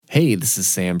Hey, this is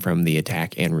Sam from the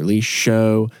Attack and Release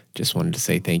Show. Just wanted to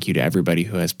say thank you to everybody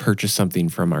who has purchased something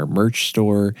from our merch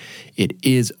store. It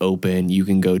is open. You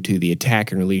can go to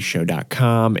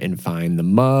theattackandreleaseshow.com and find the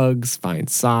mugs, find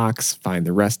socks, find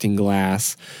the resting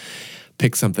glass,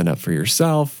 pick something up for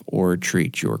yourself or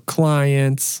treat your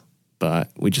clients.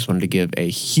 But we just wanted to give a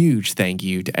huge thank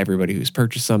you to everybody who's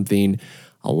purchased something.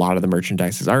 A lot of the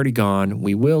merchandise is already gone.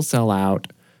 We will sell out.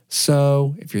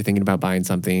 So if you're thinking about buying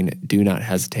something, do not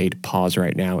hesitate. Pause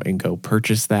right now and go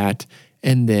purchase that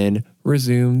and then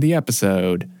resume the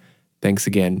episode. Thanks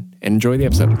again and enjoy the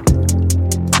episode.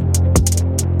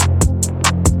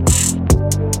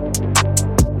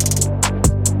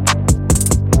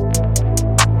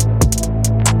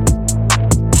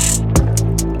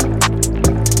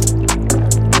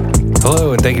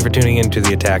 Hello, and thank you for tuning in to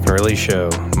the Attack and Release Show.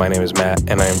 My name is Matt,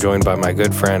 and I am joined by my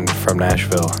good friend from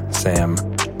Nashville, Sam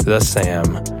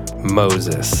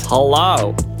Moses.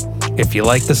 Hello. If you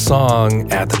like the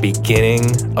song at the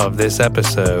beginning of this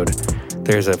episode,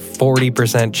 there's a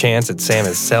 40% chance that Sam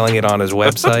is selling it on his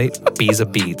website, Beeza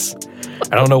Beats.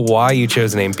 I don't know why you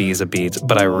chose the name Beeza Beats,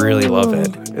 but I really love it.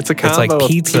 It's a combo. It's like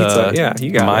pizza. Yeah, you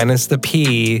got minus the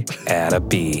P, add a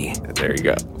B. There you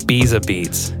go. Beeza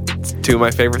Beats. It's two of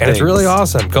my favorite And things. it's really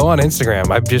awesome. Go on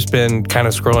Instagram. I've just been kind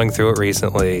of scrolling through it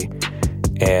recently,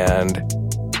 and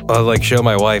I'll show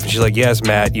my wife, and she's like, "Yes,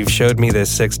 Matt, you've showed me this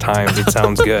 6 times. It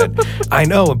sounds good." I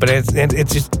know, but it's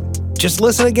just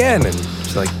listen again, and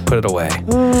she's like, "Put it away."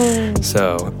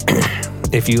 So,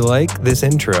 if you like this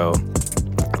intro,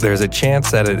 there's a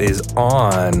chance that it is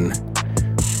on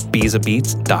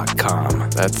BeezaBeats.com.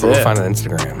 That's we'll it. find it on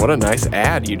Instagram. What a nice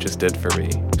ad you just did for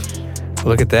me.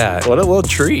 Look at that. What a little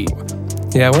treat.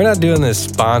 Yeah, we're not doing this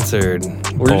sponsored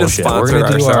We're just bullshit. sponsor We're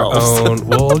gonna do ourselves. our own.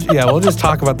 We'll just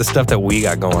talk about the stuff that we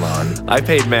got going on. I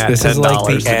paid Matt This $10 is like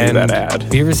the to end. do that ad.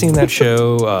 Have you ever seen that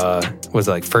show? Was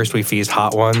it like First We Feast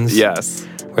Hot Ones? Yes.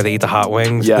 Where they eat the hot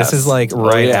wings? Yes. This is like Oh,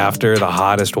 right yeah. after the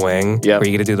hottest wing, Yep. where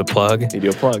you get to do the plug. You do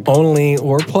a plug. Only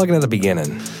we're plugging at the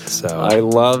beginning. So I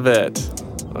love it.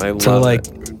 I love it.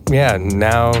 yeah,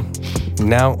 now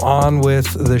on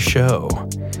with the show.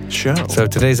 Show. So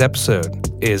today's episode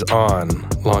is on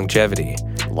longevity.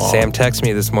 Sam texted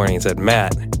me this morning and said,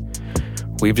 "Matt,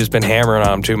 we've just been hammering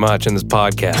on him too much in this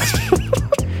podcast.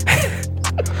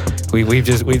 we've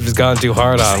just gone too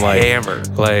hard on hammer.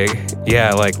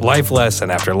 life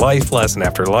lesson after life lesson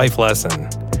after life lesson.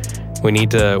 We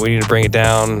need to bring it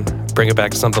down, bring it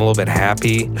back to something a little bit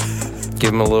happy,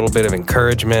 give him a little bit of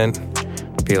encouragement,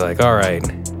 be like, all right,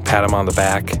 pat him on the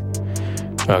back.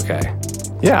 Okay,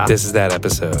 Yeah. this is that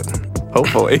episode."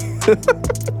 Hopefully.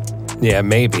 Yeah,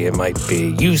 maybe it might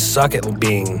be. You suck at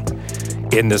being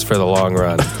in this for the long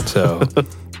run. So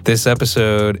this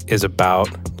episode is about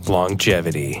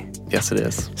longevity. Yes, it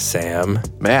is. Sam,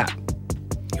 Matt,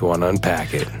 you want to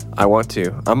unpack it? I want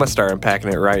to. I'm going to start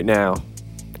unpacking it right now.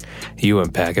 You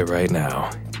unpack it right now.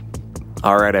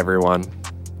 All right, everyone.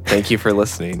 Thank you for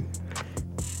listening.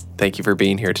 Thank you for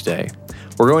being here today.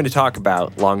 We're going to talk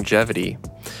about longevity.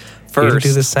 You First,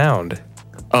 do the sound.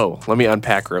 Oh, let me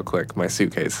unpack real quick my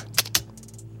suitcase.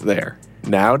 There.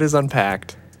 Now it is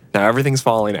unpacked. Now everything's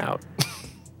falling out.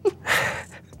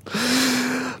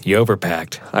 You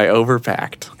overpacked. I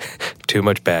overpacked. Too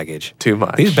much baggage. Too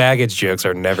much. These baggage jokes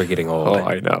are never getting old. Oh,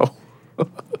 I know.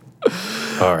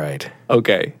 All right.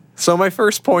 Okay. So my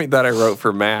first point that I wrote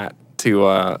for Matt to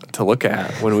look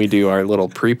at when we do our little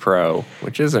pre-pro,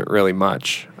 which isn't really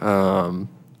much.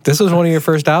 This was one of your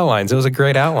first outlines. It was a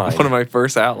great outline. One of my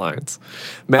first outlines.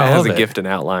 Matt I has love a it. gift in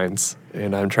outlines,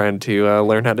 and I'm trying to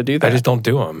learn how to do that. I just don't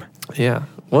do them. Yeah.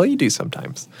 Well, you do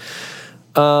sometimes.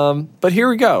 But here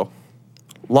we go.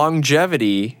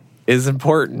 Longevity is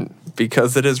important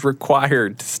because it is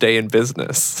required to stay in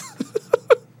business.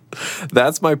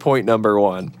 That's my point number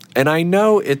one. And I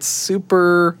know it's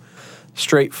super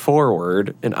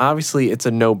straightforward, and obviously it's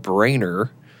a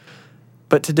no-brainer.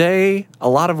 But today, a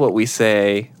lot of what we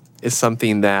say is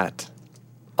something that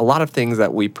a lot of things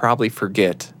that we probably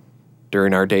forget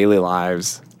during our daily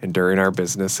lives and during our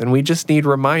business. And we just need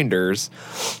reminders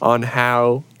on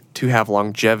how to have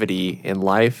longevity in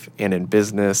life and in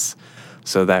business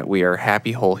so that we are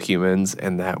happy, whole humans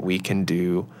and that we can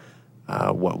do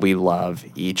what we love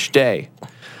each day.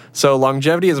 So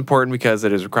longevity is important because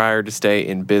it is required to stay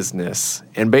in business.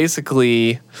 And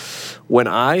basically, when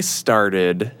I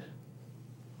started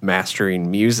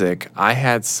mastering music, I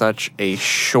had such a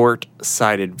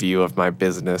short-sighted view of my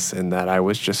business in that I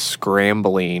was just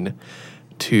scrambling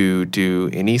to do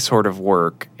any sort of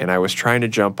work, and I was trying to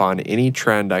jump on any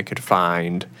trend I could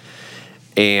find,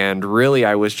 and really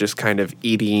I was just kind of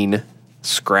eating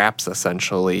scraps,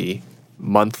 essentially,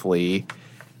 monthly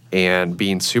and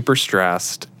being super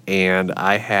stressed, and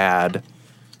I had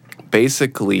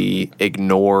basically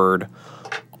ignored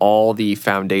all the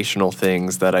foundational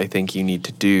things that I think you need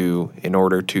to do in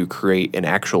order to create an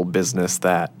actual business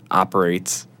that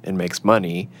operates and makes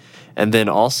money, and then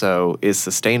also is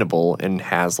sustainable and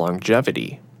has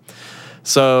longevity.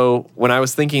 So when I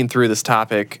was thinking through this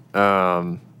topic,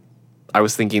 I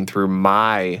was thinking through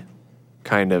my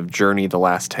kind of journey the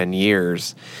last 10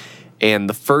 years. And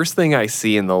the first thing I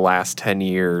see in the last 10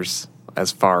 years,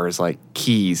 as far as like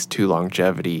keys to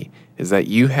longevity, is that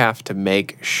you have to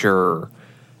make sure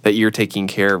that you're taking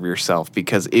care of yourself,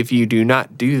 because if you do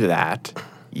not do that,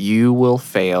 you will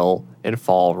fail and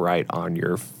fall right on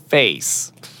your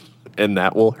face, and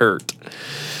that will hurt.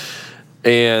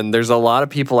 And there's a lot of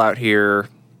people out here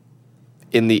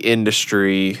in the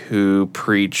industry who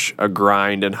preach a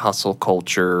grind and hustle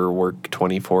culture, work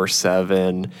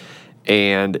 24/7.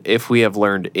 And if we have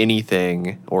learned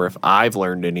anything, or if I've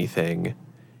learned anything,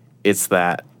 it's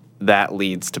that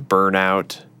leads to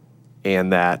burnout,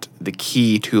 and that the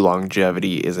key to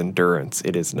longevity is endurance.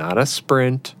 It is not a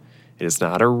sprint. It is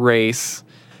not a race.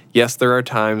 Yes, there are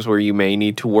times where you may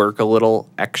need to work a little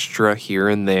extra here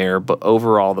and there, but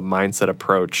overall, the mindset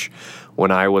approach when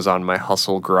I was on my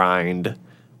hustle grind,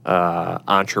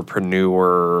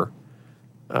 entrepreneur,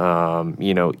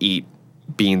 eat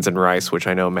beans and rice, which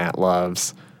I know Matt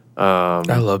loves.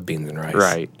 I love beans and rice.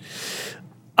 Right.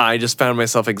 I just found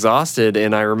myself exhausted,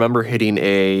 and I remember hitting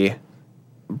a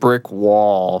brick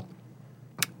wall,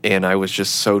 and I was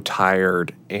just so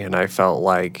tired, and I felt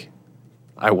like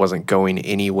I wasn't going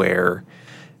anywhere,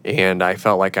 and I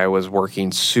felt like I was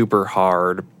working super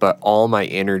hard, but all my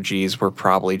energies were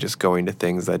probably just going to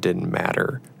things that didn't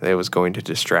matter. It was going to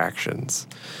distractions.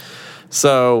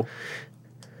 So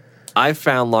I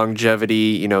found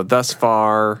longevity, thus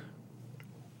far,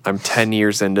 I'm 10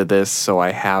 years into this, so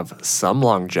I have some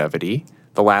longevity.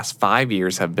 The last 5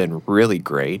 years have been really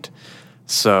great.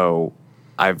 So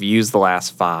I've used the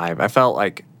last 5. I felt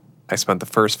like I spent the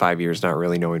first 5 years not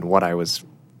really knowing what I was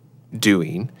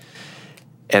doing.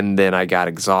 And then I got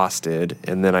exhausted.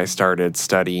 And then I started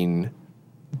studying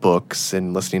books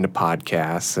and listening to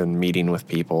podcasts and meeting with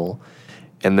people.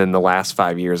 And then the last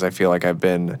 5 years, I feel like I've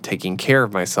been taking care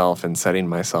of myself and setting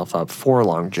myself up for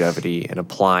longevity and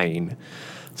applying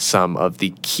some of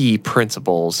the key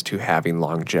principles to having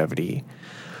longevity.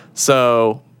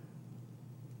 So,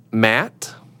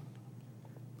 Matt,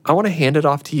 I want to hand it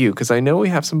off to you, because I know we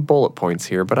have some bullet points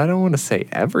here, but I don't want to say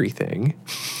everything.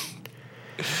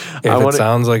 If it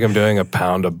sounds like I'm doing a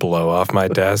pound of blow off my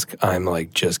desk, I'm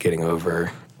like just getting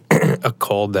over a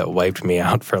cold that wiped me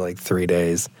out for like 3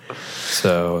 days.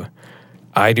 So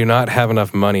I do not have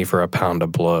enough money for a pound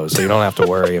of blow, so you don't have to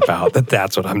worry about that.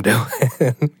 That's what I'm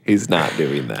doing. He's not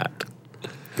doing that.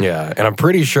 Yeah, and I'm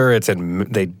pretty sure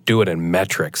they do it in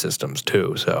metric systems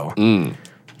too, so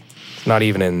not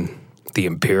even in the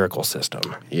empirical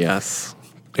system. Yes.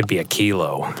 It'd be a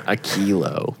kilo. A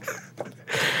kilo.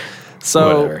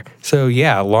 So, whatever. So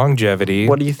yeah, longevity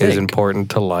what do you think? is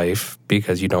important to life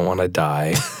because you don't want to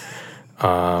die.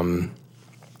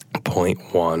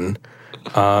 Point one.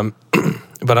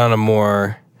 But on a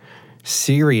more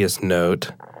serious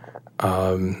note,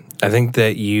 I think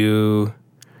that you,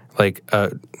 like,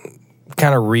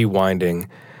 kind of rewinding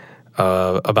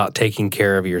about taking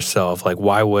care of yourself. Like,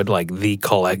 why would, like, the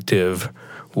collective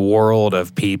world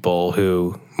of people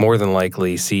who more than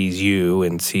likely sees you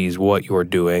and sees what you're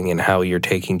doing and how you're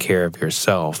taking care of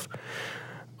yourself,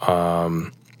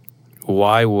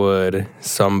 why would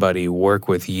somebody work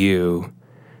with you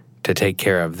to take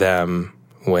care of them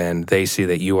when they see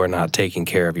that you are not taking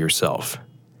care of yourself?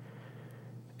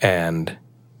 And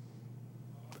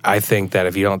I think that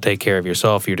if you don't take care of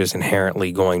yourself, you're just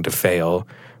inherently going to fail,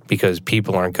 because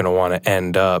people aren't going to want to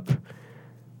end up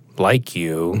like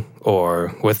you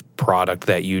or with product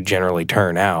that you generally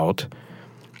turn out.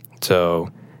 So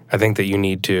I think that you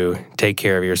need to take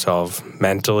care of yourself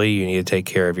mentally. You need to take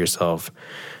care of yourself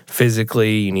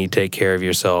physically. You need to take care of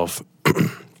yourself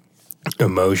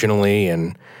emotionally.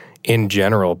 And in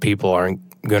general, people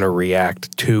aren't going to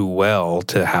react too well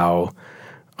to how,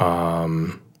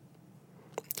 I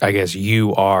guess,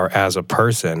 you are as a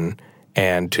person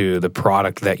and to the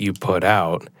product that you put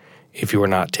out if you are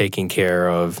not taking care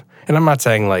of. And I'm not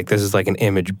saying like this is like an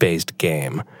image-based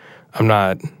game. I'm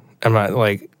not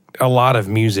like, a lot of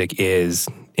music is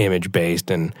image-based,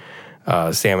 and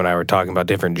Sam and I were talking about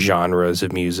different genres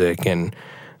of music and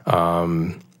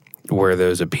where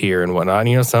those appear and whatnot. And,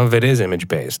 you know, some of it is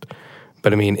image-based.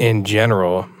 But I mean, in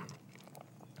general,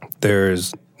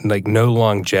 there's like no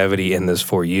longevity in this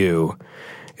for you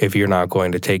if you're not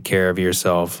going to take care of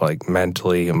yourself, like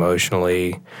mentally,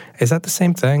 emotionally. Is that the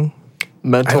same thing?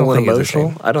 Mental and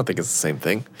emotional? I don't think it's the same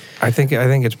thing. I think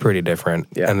it's pretty different.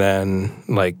 Yeah. And then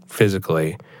like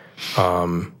physically,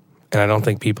 and I don't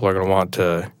think people are going to want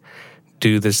to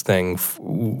do this thing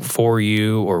for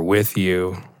you or with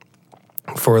you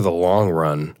for the long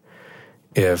run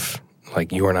if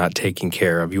like you are not taking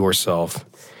care of yourself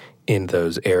in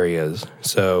those areas.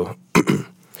 So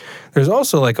there's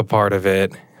also like a part of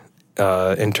it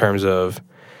in terms of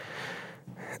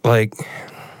like,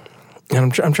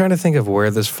 and I'm trying to think of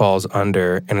where this falls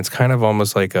under, and it's kind of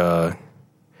almost like it's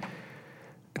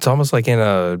almost like in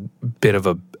a bit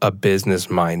of a business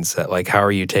mindset. Like, how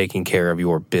are you taking care of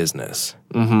your business?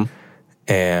 Mm-hmm.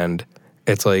 And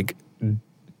it's like,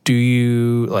 do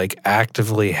you like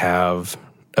actively have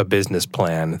a business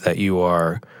plan that you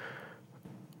are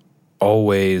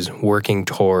always working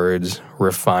towards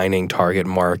refining target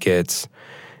markets?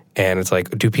 And it's like,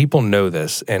 do people know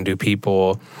this? And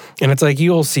it's like,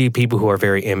 you'll see people who are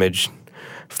very image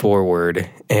forward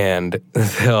and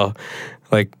they'll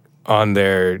like on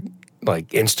their like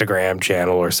Instagram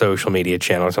channel or social media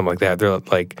channel or something like that,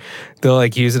 they'll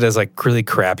use it as like really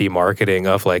crappy marketing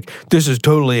of like, this is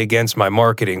totally against my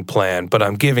marketing plan, but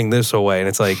I'm giving this away. And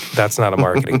it's like, that's not a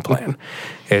marketing plan.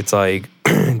 It's like,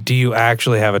 do you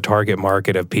actually have a target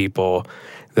market of people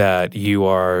that you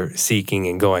are seeking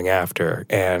and going after?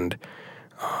 And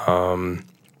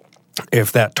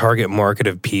if that target market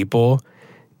of people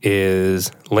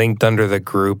is linked under the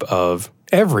group of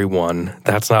everyone,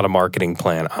 that's not a marketing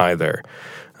plan either.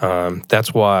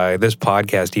 That's why this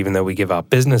podcast, even though we give out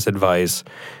business advice,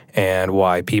 and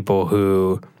why people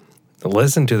who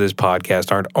listen to this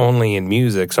podcast aren't only in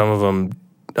music, some of them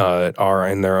are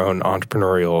in their own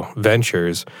entrepreneurial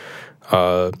ventures,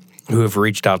 who have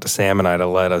reached out to Sam and I to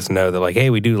let us know that like, hey,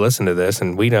 we do listen to this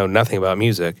and we know nothing about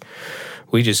music.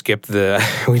 We just skip the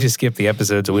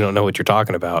episodes and we don't know what you're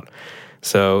talking about.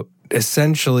 So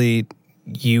essentially,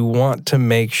 you want to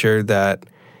make sure that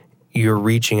you're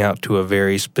reaching out to a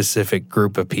very specific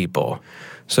group of people.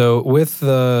 So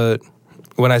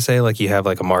when I say like you have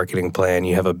like a marketing plan,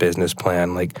 you have a business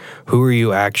plan, like who are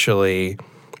you actually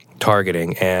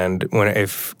targeting? And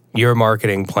if your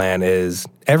marketing plan is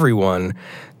everyone,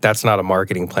 that's not a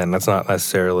marketing plan. That's not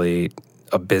necessarily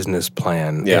a business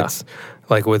plan. Yeah. It's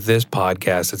like with this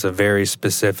podcast, it's a very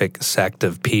specific sect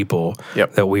of people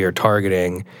that we are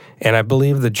targeting. And I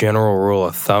believe the general rule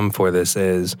of thumb for this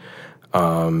is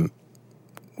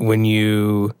when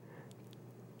you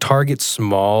target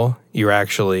small, you're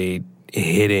actually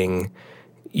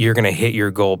you're going to hit your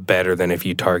goal better than if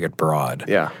you target broad.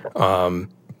 Yeah.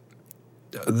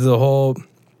 The whole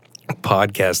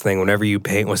podcast thing, whenever you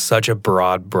paint with such a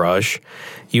broad brush,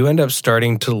 you end up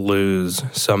starting to lose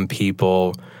some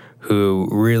people who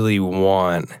really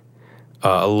want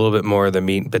a little bit more of the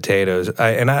meat and potatoes.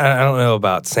 I don't know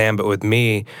about Sam, but with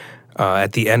me,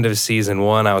 at the end of season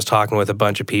 1, I was talking with a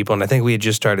bunch of people, and I think we had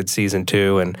just started season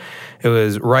 2, and it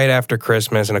was right after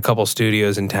Christmas, and a couple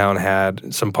studios in town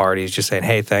had some parties just saying,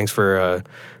 hey, thanks for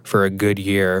a good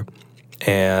year.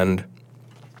 And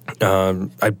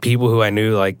people who I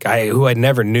knew, who I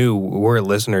never knew were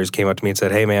listeners, came up to me and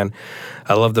said, hey, man,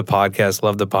 I love the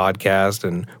podcast.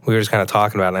 And we were just kind of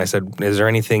talking about it. And I said, is there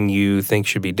anything you think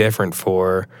should be different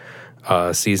for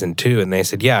season 2? And they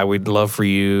said, yeah, we'd love for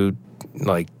you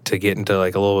to get into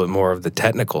like a little bit more of the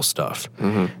technical stuff.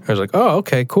 Mm-hmm. I was like, oh,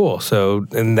 okay, cool. So,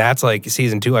 and that's like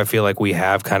season 2, I feel like we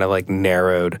have kind of like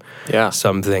narrowed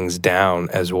some things down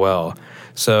as well.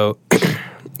 So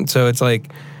it's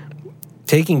like,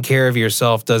 taking care of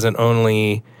yourself doesn't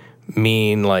only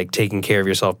mean like taking care of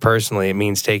yourself personally. It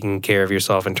means taking care of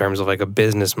yourself in terms of like a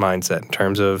business mindset, in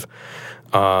terms of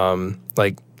and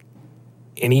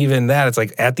even that, it's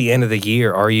like at the end of the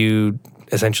year, are you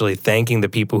essentially thanking the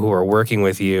people who are working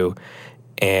with you?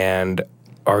 And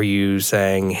are you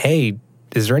saying, hey,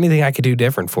 is there anything I could do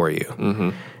different for you? Mm-hmm.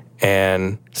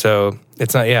 And so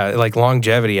it's not, like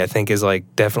longevity, I think, is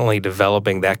like definitely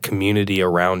developing that community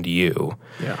around you.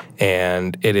 Yeah.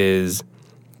 And it is,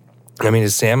 I mean,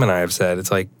 as Sam and I have said, it's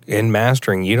like in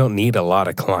mastering, you don't need a lot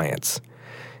of clients.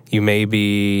 You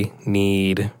maybe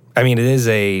need, I mean, it is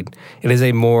a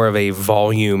more of a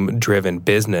volume driven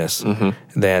business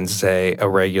than say a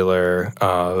regular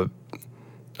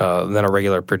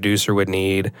producer would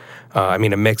need. I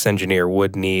mean, a mix engineer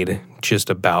would need just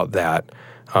about that.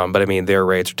 But I mean, their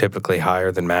rates are typically higher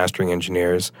than mastering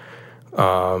engineers.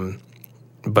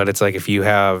 But it's like if you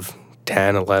have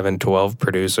 10, 11, 12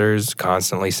 producers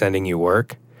constantly sending you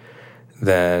work,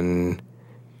 then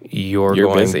you're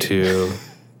going busy.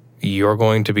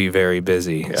 to be very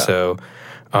busy. Yeah. So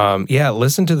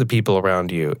Listen to the people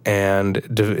around you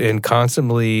and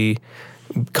constantly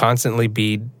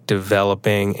be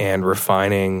developing and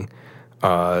refining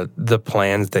the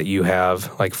plans that you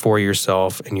have, like for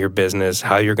yourself and your business,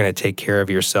 how you're going to take care of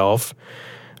yourself,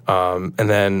 and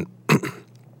then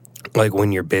like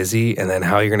when you're busy, and then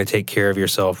how you're going to take care of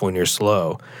yourself when you're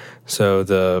slow. So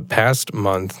the past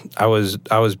month, I was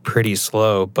pretty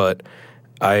slow, but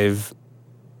I've,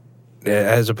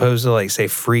 as opposed to like say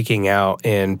freaking out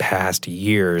in past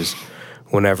years,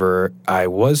 whenever I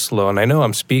was slow, and I know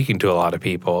I'm speaking to a lot of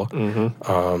people,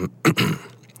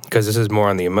 because this is more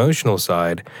on the emotional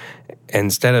side,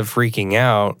 instead of freaking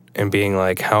out and being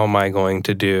like, how am I going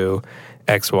to do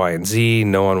X, Y, and Z?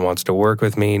 No one wants to work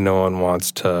with me. No one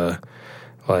wants to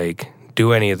like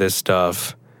do any of this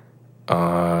stuff.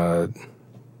 Why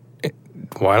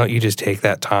don't you just take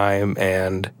that time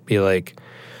and be like,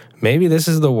 maybe this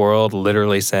is the world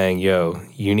literally saying, yo,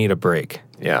 you need a break.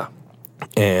 Yeah.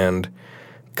 And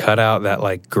cut out that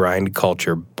like grind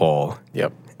culture bull.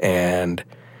 Yep. And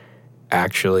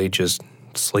actually just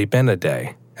sleep in a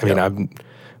day. I mean,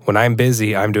 when I'm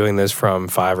busy, I'm doing this from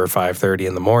 5 or 5:30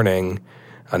 in the morning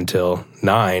until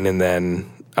 9, and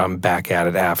then I'm back at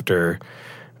it after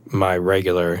my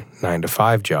regular 9 to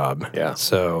 5 job. Yeah.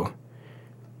 So,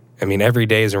 I mean, every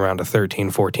day is around a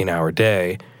 13, 14-hour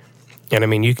day. And I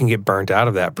mean, you can get burnt out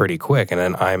of that pretty quick. And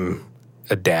then I'm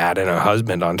a dad and a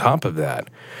husband on top of that.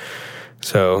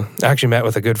 So I actually met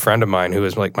with a good friend of mine who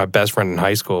was like my best friend in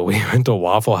high school. We went to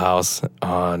Waffle House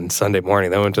on Sunday morning.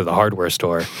 Then went to the hardware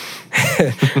store,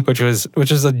 which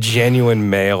was a genuine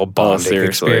male bonding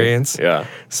experience. Yeah.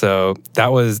 So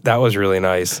that was really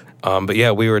nice. But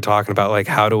yeah, we were talking about like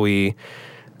how do we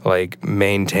like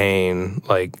maintain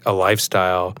like a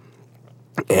lifestyle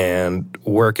and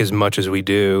work as much as we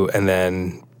do, and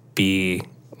then be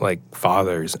like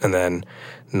fathers, and then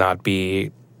not be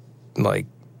like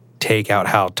take out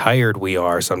how tired we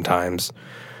are sometimes,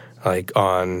 like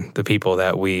on the people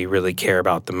that we really care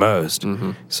about the most.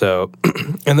 Mm-hmm. So,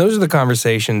 and those are the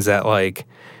conversations that like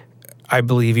I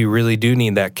believe you really do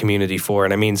need that community for.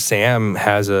 And I mean, Sam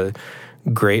has a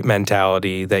great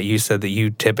mentality that you said that you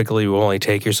typically will only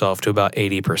take yourself to about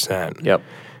 80%. Yep.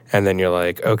 And then you're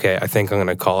like, okay, I think I'm going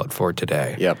to call it for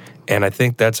today. Yep. And I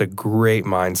think that's a great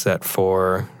mindset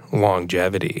for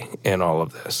longevity in all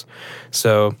of this.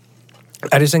 So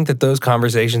I just think that those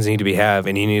conversations need to be had,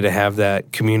 and you need to have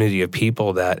that community of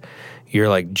people that you're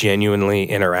like genuinely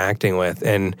interacting with.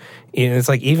 And it's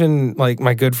like, even like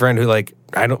my good friend who like,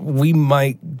 we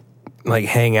might like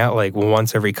hang out like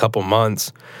once every couple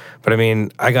months. But I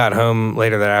mean, I got home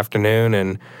later that afternoon,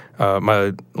 and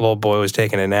my little boy was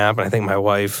taking a nap, and I think my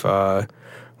wife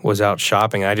was out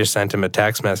shopping. I just sent him a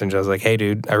text message. I was like, hey,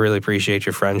 dude, I really appreciate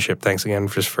your friendship. Thanks again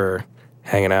just for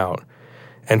hanging out.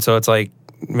 And so it's like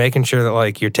making sure that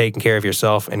like you're taking care of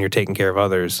yourself and you're taking care of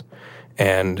others.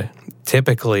 And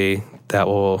typically that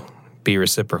will be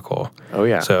reciprocal. Oh,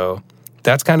 yeah. So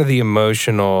that's kind of the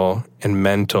emotional and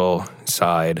mental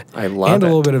side. I love it. And a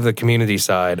little bit of the community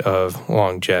side of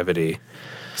longevity.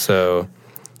 So,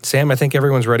 Sam, I think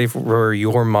everyone's ready for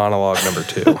your monologue number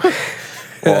 2.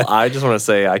 Well, I just want to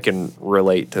say I can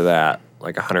relate to that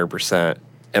like 100%.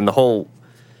 And the whole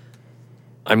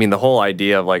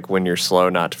idea of like when you're slow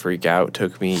not to freak out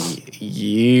took me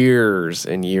years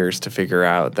and years to figure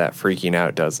out that freaking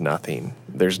out does nothing.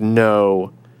 There's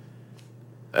no,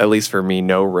 at least for me,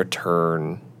 no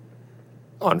return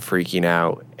on freaking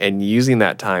out. And using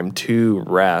that time to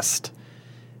rest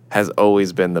has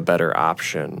always been the better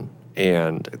option.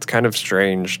 And it's kind of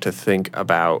strange to think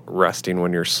about resting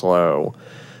when you're slow.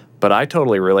 But I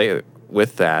totally relate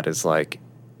with that. Is like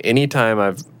anytime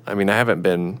I haven't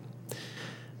been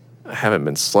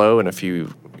slow in a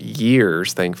few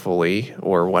years, thankfully,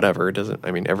 or whatever.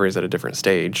 Everybody's at a different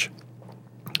stage.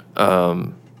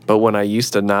 But when I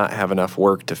used to not have enough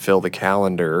work to fill the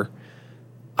calendar,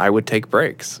 I would take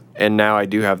breaks. And now I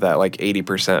do have that like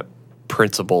 80%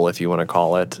 principle, if you want to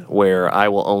call it, where I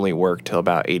will only work till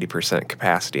about 80%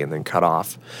 capacity and then cut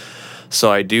off. So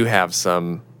I do have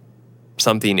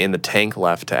something in the tank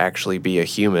left to actually be a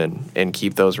human and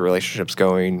keep those relationships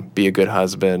going, be a good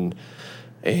husband,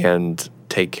 and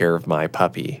take care of my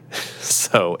puppy.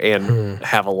 And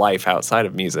have a life outside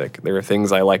of music. There are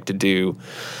things I like to do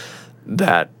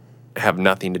that have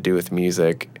nothing to do with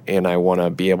music, and I want to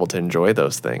be able to enjoy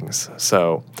those things.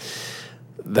 So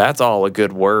that's all a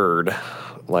good word.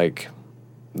 Like,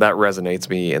 that resonates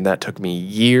me, and that took me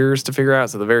years to figure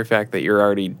out. So the very fact that you're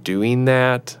already doing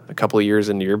that a couple of years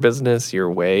into your business,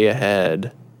 you're way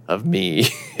ahead of me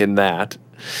in that.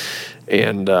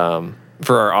 And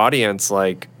for our audience,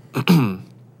 like,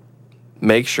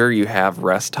 make sure you have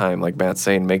rest time, like Matt's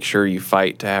saying. Make sure you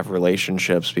fight to have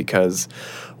relationships, because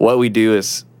what we do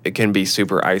is it can be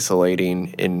super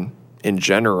isolating in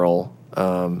general.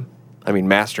 I mean,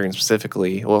 mastering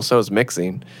specifically. Well, so is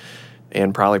mixing,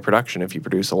 and probably production if you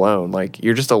produce alone. Like,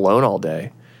 you're just alone all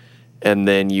day, and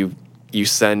then you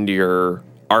send your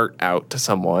art out to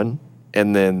someone,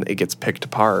 and then it gets picked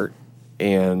apart,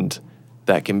 and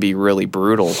that can be really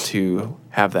brutal to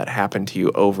have that happen to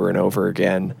you over and over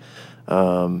again.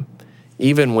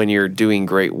 Even when you're doing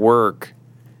great work,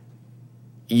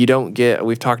 you don't get,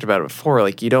 we've talked about it before,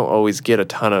 like, you don't always get a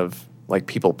ton of, like,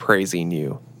 people praising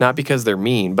you. Not because they're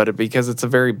mean, but because it's a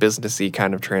very businessy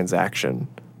kind of transaction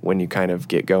when you kind of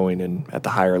get going. And at the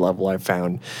higher level, I've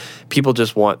found people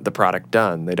just want the product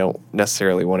done. They don't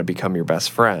necessarily want to become your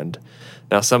best friend.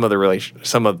 Now, some of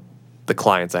the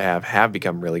clients I have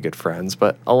become really good friends,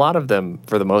 but a lot of them,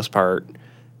 for the most part,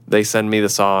 they send me the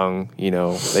song,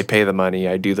 they pay the money,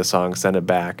 I do the song, send it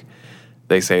back.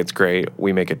 They say it's great,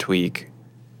 we make a tweak,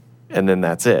 and then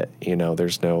that's it.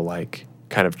 There's no, like,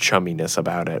 kind of chumminess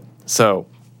about it. So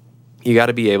you got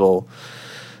to be able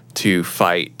to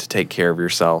fight to take care of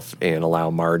yourself and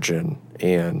allow margin,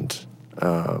 and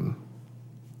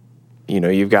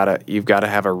you've got to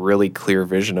have a really clear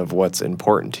vision of what's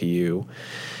important to you.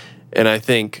 And I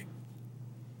think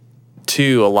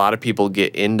too, a lot of people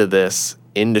get into this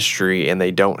industry and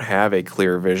they don't have a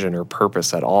clear vision or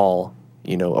purpose at all,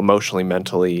 emotionally,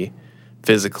 mentally,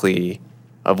 physically,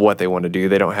 of what they want to do.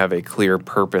 They don't have a clear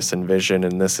purpose and vision.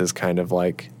 And this is kind of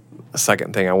like a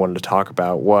second thing I wanted to talk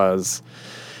about was,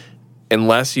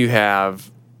 unless you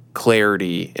have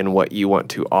clarity in what you want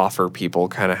to offer people,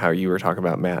 kind of how you were talking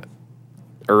about, Matt,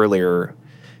 earlier,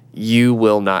 you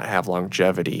will not have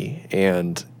longevity.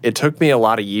 And it took me a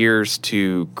lot of years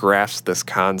to grasp this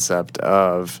concept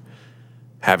of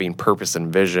having purpose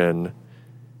and vision,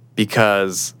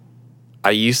 because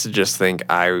I used to just think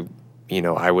I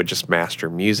would just master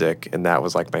music, and that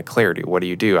was like my clarity. What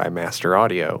do? I master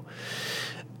audio.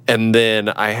 And then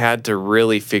I had to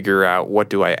really figure out, what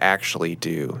do I actually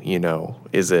do?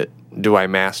 Do I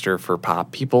master for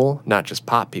pop people? Not just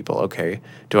pop people. Okay.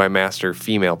 Do I master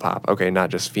female pop? Okay,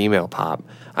 not just female pop.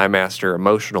 I master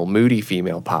emotional, moody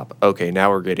female pop. Okay,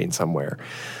 now we're getting somewhere.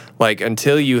 Like,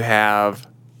 until you have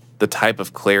the type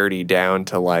of clarity down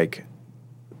to, like,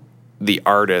 the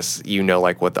artist,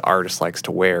 like what the artist likes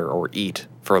to wear or eat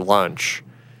for lunch,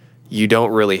 you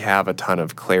don't really have a ton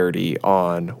of clarity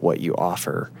on what you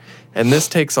offer. And this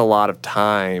takes a lot of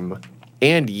time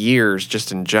and years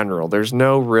just in general. There's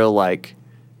no real, like,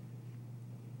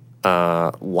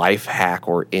 life hack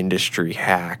or industry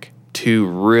hack to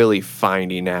really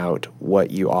finding out what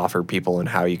you offer people and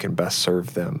how you can best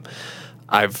serve them.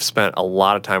 I've spent a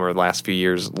lot of time over the last few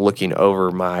years looking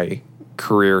over my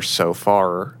career so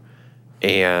far,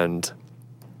 and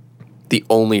the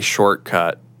only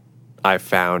shortcut I've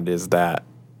found is that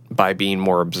by being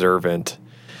more observant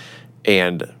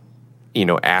and,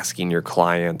 asking your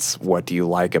clients, what do you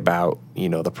like about,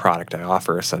 the product I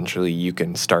offer, essentially, you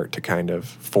can start to kind of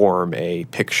form a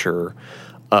picture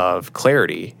of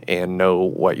clarity and know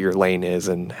what your lane is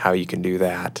and how you can do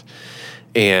that.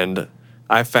 And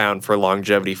I found for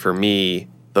longevity for me,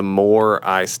 the more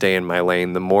I stay in my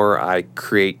lane, the more I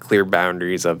create clear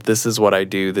boundaries of, this is what I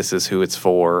do, this is who it's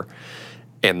for.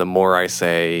 And the more I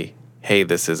say, hey,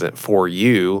 this isn't for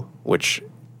you, which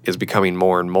is becoming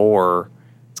more and more.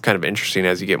 It's kind of interesting,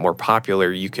 as you get more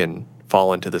popular, you can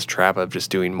fall into this trap of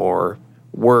just doing more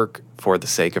work for the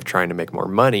sake of trying to make more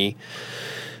money.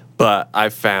 But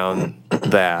I've found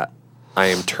that I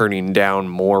am turning down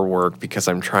more work because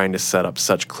I'm trying to set up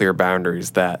such clear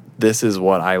boundaries that this is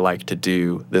what I like to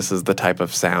do. This is the type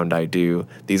of sound I do.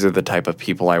 These are the type of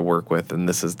people I work with, and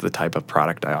this is the type of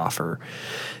product I offer.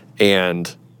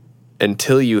 And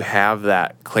until you have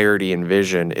that clarity and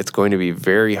vision, it's going to be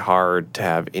very hard to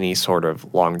have any sort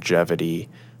of longevity,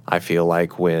 I feel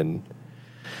like, when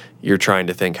you're trying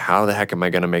to think, how the heck am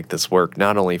I going to make this work,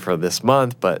 not only for this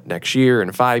month, but next year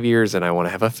and 5 years, and I want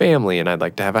to have a family, and I'd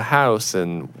like to have a house,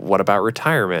 and what about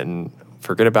retirement, and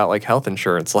forget about, like, health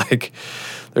insurance. Like,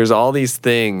 there's all these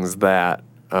things that,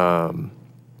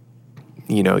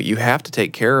 you have to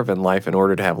take care of in life in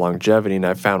order to have longevity. And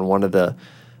I've found one of the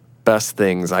best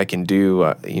things I can do,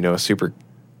 a super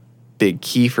big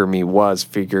key for me was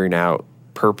figuring out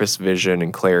purpose, vision,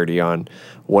 and clarity on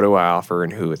what do I offer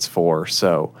and who it's for.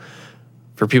 So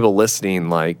for people listening,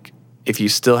 like, if you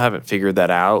still haven't figured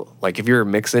that out, like, if you're a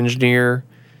mix engineer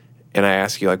and I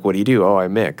ask you, like, what do you do? Oh, I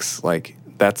mix. Like,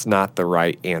 that's not the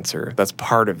right answer. That's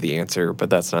part of the answer,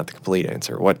 but that's not the complete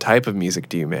answer. What type of music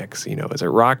do you mix? Is it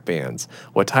rock bands?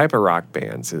 What type of rock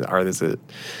bands? Is it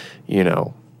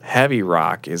heavy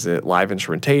rock? Is it live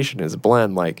instrumentation? Is it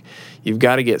blend? Like, you've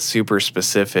got to get super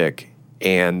specific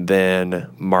and then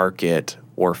market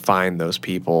or find those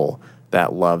people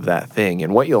that love that thing.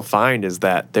 And what you'll find is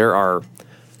that there are,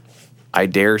 I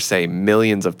dare say,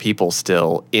 millions of people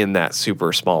still in that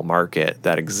super small market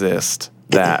that exist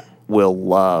that will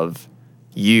love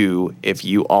you if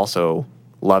you also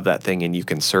love that thing and you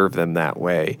can serve them that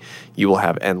way. You will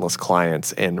have endless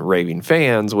clients and raving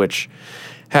fans, which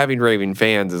having raving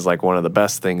fans is like one of the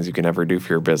best things you can ever do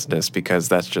for your business, because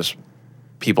that's just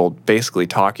people basically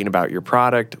talking about your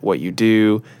product, what you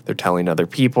do. They're telling other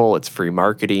people. It's free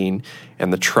marketing,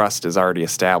 and the trust is already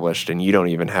established, and you don't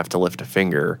even have to lift a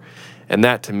finger. And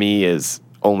that, to me,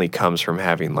 only comes from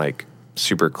having like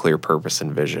super clear purpose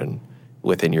and vision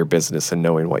within your business and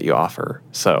knowing what you offer.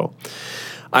 So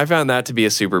I found that to be a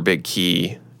super big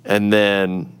key. And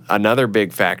then another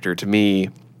big factor to me,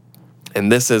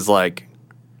 and this is like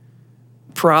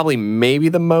probably maybe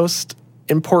the most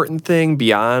important thing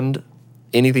beyond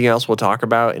anything else we'll talk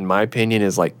about, in my opinion,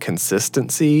 is like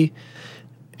consistency.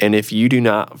 And if you do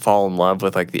not fall in love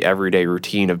with like the everyday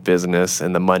routine of business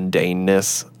and the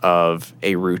mundaneness of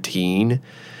a routine,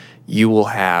 you will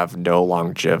have no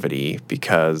longevity,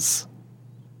 because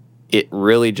it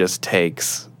really just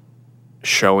takes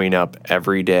showing up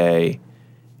every day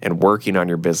and working on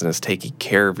your business, taking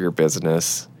care of your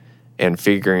business, and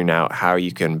figuring out how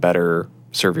you can better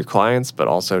serve your clients, but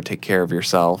also take care of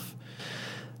yourself.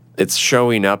 It's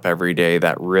showing up every day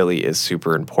that really is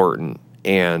super important.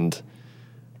 And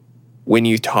when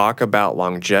you talk about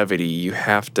longevity, you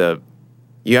have to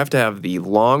have the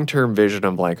long-term vision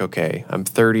of like, okay, I'm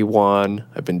 31,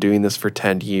 I've been doing this for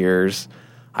 10 years.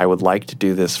 I would like to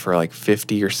do this for like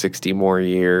 50 or 60 more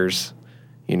years,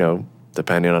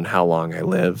 depending on how long I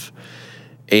live.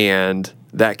 And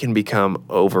that can become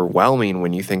overwhelming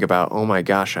when you think about, oh my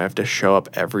gosh, I have to show up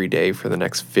every day for the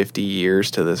next 50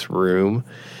 years to this room.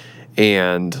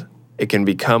 And it can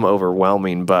become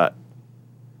overwhelming, but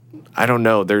I don't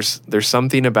know. There's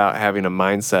something about having a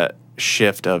mindset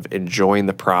shift of enjoying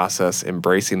the process,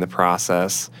 embracing the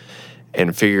process,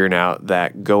 and figuring out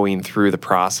that going through the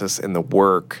process and the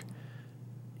work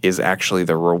is actually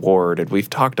the reward. And we've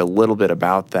talked a little bit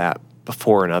about that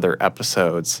before in other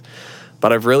episodes,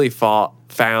 but I've really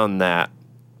found that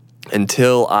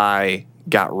until I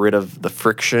got rid of the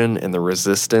friction and the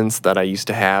resistance that I used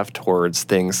to have towards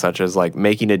things such as like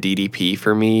making a DDP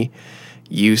for me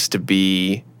used to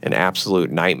be an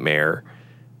absolute nightmare,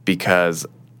 because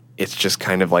it's just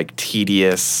kind of like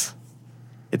tedious.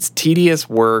 It's tedious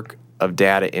work of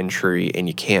data entry, and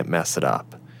you can't mess it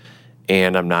up.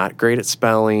 And I'm not great at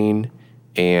spelling,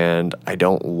 and I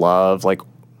don't love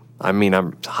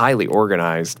I'm highly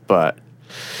organized, but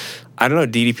I don't know,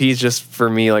 DDPs just for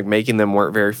me, like making them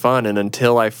weren't very fun. And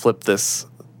until I flipped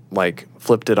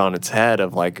it on its head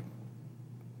of like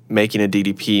making a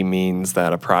DDP means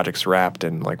that a project's wrapped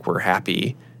and like we're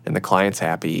happy and the client's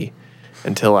happy,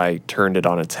 until I turned it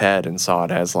on its head and saw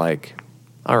it as like,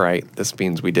 all right, this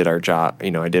means we did our job,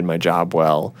 I did my job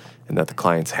well, and that the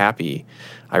client's happy.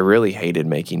 I really hated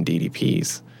making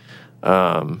DDPs.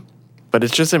 But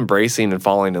it's just embracing and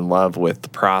falling in love with the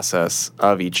process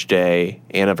of each day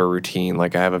and of a routine.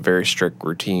 Like, I have a very strict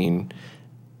routine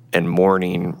and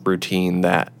morning routine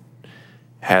that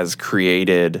has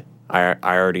created, I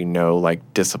already know,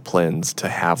 like disciplines to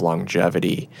have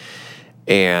longevity.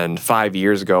 And 5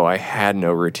 years ago, I had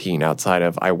no routine outside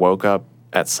of I woke up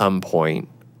at some point,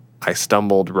 I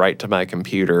stumbled right to my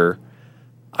computer,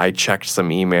 I checked some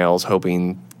emails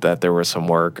hoping that there was some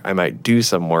work, I might do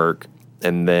some work,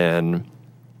 and then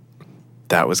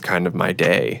that was kind of my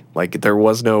day. Like, there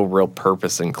was no real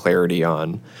purpose and clarity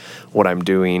on what I'm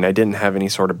doing. I didn't have any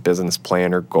sort of business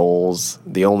plan or goals.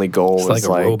 The only goal was like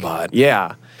a robot.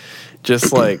 Yeah.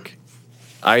 Just like,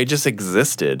 I just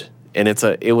existed. And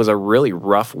it was a really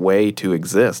rough way to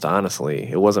exist, honestly.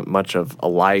 It wasn't much of a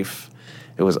life.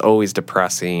 It was always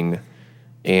depressing.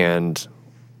 And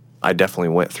I definitely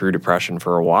went through depression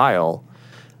for a while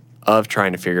of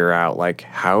trying to figure out, like,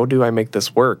 how do I make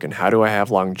this work and how do I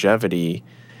have longevity?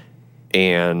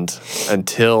 And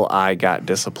until I got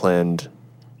disciplined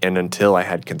and until I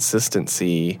had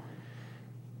consistency,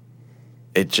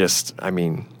 it's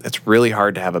really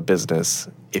hard to have a business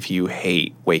if you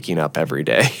hate waking up every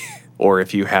day or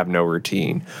if you have no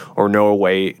routine or no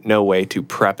way to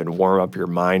prep and warm up your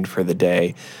mind for the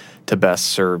day to best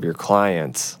serve your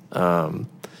clients.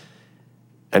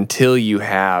 Until you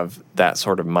have that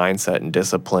sort of mindset and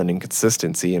discipline and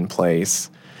consistency in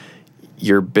place,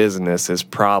 your business is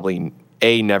probably,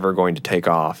 never going to take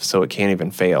off. So it can't even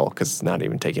fail because it's not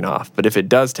even taking off. But if it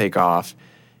does take off,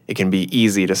 it can be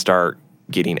easy to start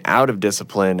getting out of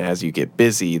discipline as you get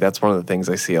busy. That's one of the things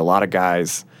I see a lot of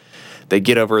guys, they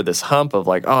get over this hump of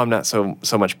like, oh, I'm not so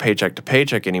much paycheck to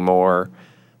paycheck anymore,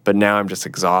 but now I'm just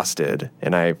exhausted.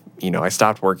 And I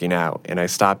stopped working out, and I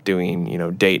stopped doing,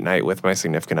 date night with my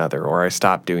significant other, or I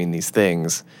stopped doing these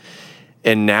things.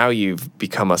 And now you've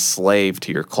become a slave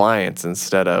to your clients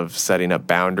instead of setting up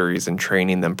boundaries and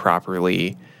training them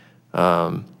properly.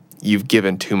 You've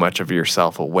given too much of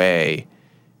yourself away.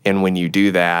 And when you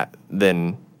do that,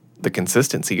 then the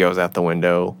consistency goes out the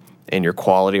window, and your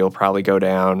quality will probably go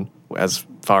down as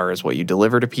far as what you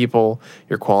deliver to people.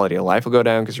 Your quality of life will go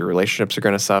down because your relationships are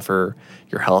going to suffer,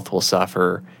 your health will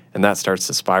suffer, and that starts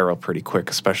to spiral pretty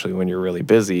quick, especially when you're really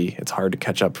busy. It's hard to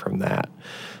catch up from that.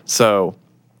 So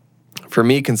for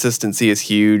me, consistency is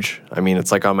huge. I mean,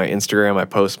 it's like on my Instagram, I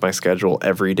post my schedule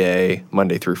every day,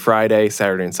 Monday through Friday.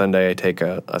 Saturday and Sunday, I take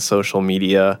a social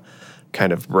media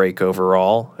kind of break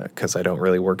overall because I don't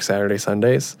really work Saturday,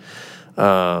 Sundays.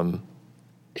 And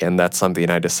that's something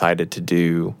I decided to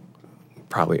do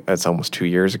probably, it's almost 2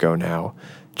 years ago now,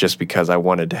 just because I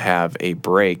wanted to have a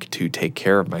break to take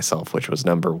care of myself, which was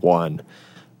number one.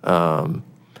 But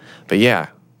yeah,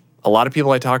 a lot of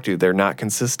people I talk to, they're not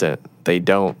consistent. They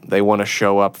want to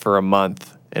show up for a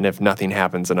month, and if nothing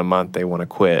happens in a month, they want to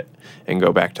quit and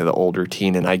go back to the old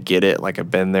routine. And I get it. Like,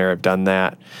 I've been there, I've done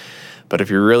that. But if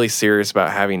you're really serious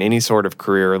about having any sort of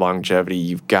career longevity,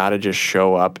 you've got to just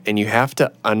show up, and you have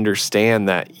to understand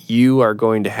that you are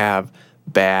going to have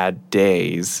bad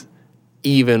days,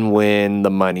 even when the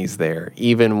money's there,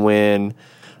 even when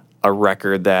a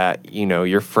record that,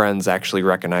 your friends actually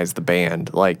recognize the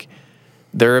band. Like,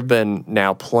 there have been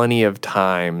now plenty of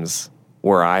times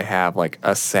where I have like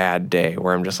a sad day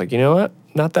where I'm just like, you know what?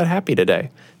 Not that happy today.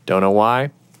 Don't know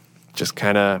why. Just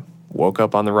kind of woke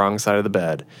up on the wrong side of the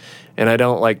bed. And I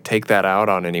don't like take that out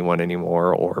on anyone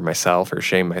anymore, or myself, or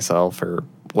shame myself, or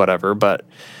whatever. But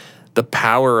the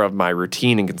power of my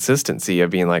routine and consistency of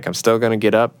being like, I'm still going to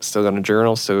get up, still going to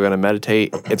journal, still going to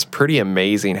meditate. It's pretty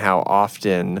amazing how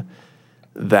often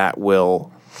that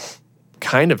will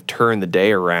kind of turn the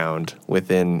day around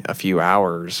within a few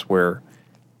hours, where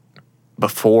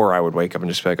before I would wake up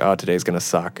and just be like, oh, today's going to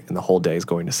suck, and the whole day is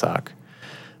going to suck.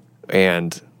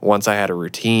 And once I had a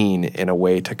routine and a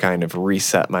way to kind of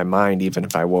reset my mind, even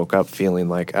if I woke up feeling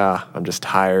like, I'm just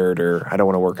tired, or I don't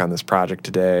want to work on this project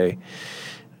today,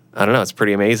 I don't know, it's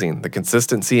pretty amazing. The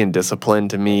consistency and discipline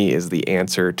to me is the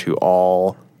answer to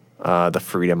all the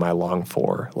freedom I long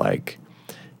for. Like,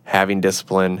 having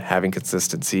discipline, having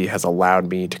consistency has allowed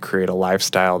me to create a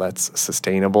lifestyle that's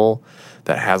sustainable,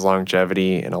 that has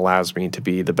longevity, and allows me to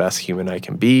be the best human I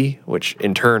can be, which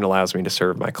in turn allows me to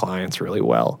serve my clients really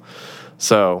well.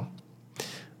 So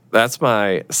that's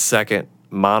my second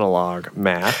monologue,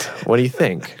 Matt. What do you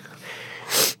think?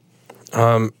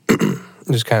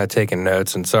 Just kind of taking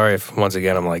notes, and sorry if once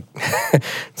again I'm like, it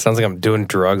sounds like I'm doing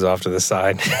drugs off to the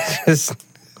side.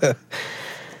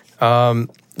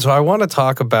 So I want to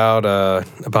talk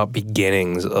about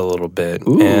beginnings a little bit.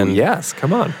 Ooh, and yes,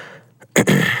 come on.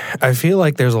 I feel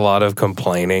like there's a lot of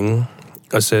complaining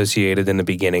associated in the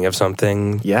beginning of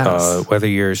something. Yes. Whether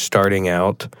you're starting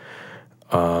out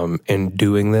and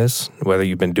doing this, whether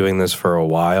you've been doing this for a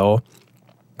while,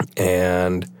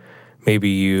 and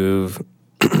maybe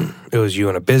it was you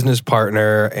and a business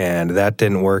partner, and that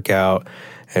didn't work out,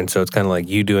 and so it's kind of like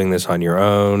you doing this on your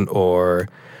own, or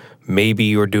maybe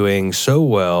you're doing so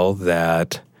well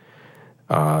that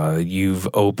you've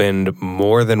opened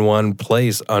more than one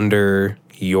place under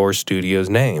your studio's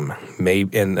name.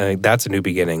 Maybe, and that's a new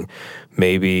beginning.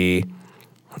 Maybe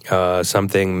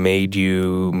something made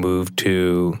you move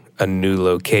to a new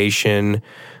location.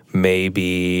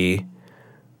 Maybe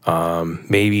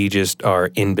you just are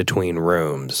in between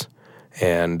rooms,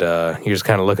 and you're just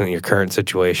kind of looking at your current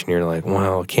situation. You're like,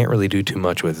 well, I can't really do too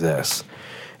much with this.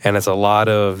 And it's a lot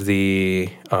of the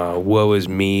woe is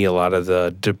me, a lot of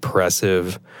the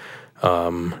depressive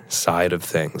side of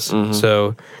things. Mm-hmm.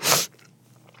 So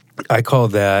I call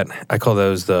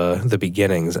those the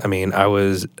beginnings. I mean, I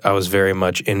was very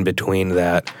much in between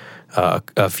that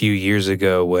a few years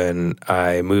ago when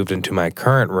I moved into my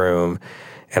current room,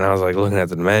 and I was like looking at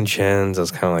the dimensions. I was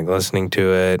kind of like listening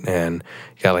to it, and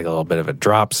got like a little bit of a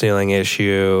drop ceiling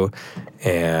issue,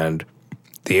 and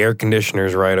the air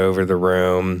conditioner's right over the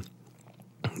room,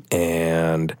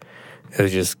 and it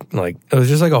was just like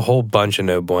a whole bunch of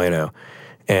no bueno.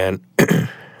 And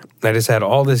I just had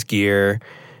all this gear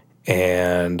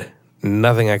and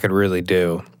nothing I could really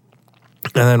do.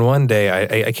 And then one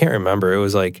day, I can't remember, it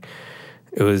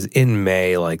was in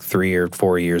May, like 3 or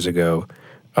 4 years ago,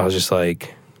 I was just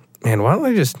like, man, why don't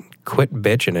I just quit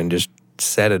bitching and just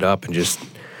set it up and just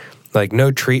like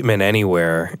no treatment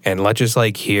anywhere, and let's just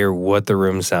like hear what the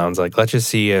room sounds like. Let's just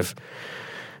see if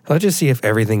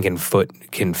everything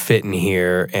can fit in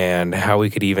here, and how we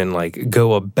could even like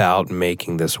go about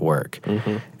making this work.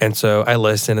 And so I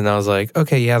listened, and I was like,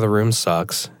 okay, yeah, the room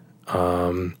sucks.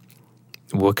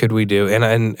 What could we do?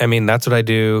 And I mean, that's what I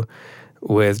do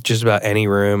with just about any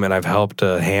room, and I've helped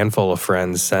a handful of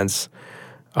friends since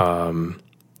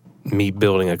me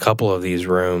building a couple of these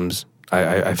rooms.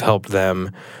 I've helped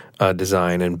them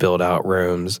design and build out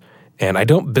rooms, and I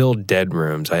don't build dead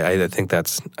rooms. I think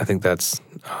that's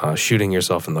shooting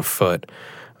yourself in the foot.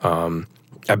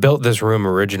 I built this room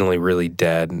originally really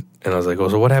dead, and I was like,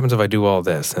 well, so what happens if I do all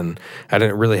this? And I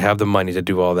didn't really have the money to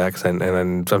do all that, and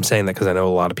I'm saying that because I know a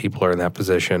lot of people are in that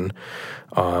position.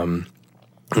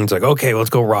 And it's like, okay, let's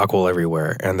go Rockwell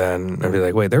everywhere. And then I'd be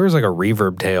like, wait, there was like a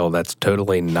reverb tail that's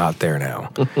totally not there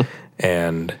now.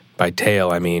 And by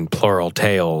tail, I mean plural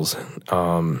tails.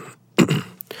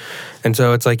 And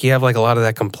so it's like you have like a lot of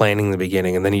that complaining in the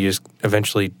beginning, and then you just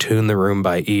eventually tune the room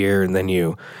by ear, and then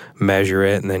you measure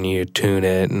it, and then you tune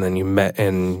it, and then you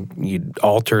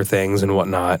alter things and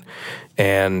whatnot,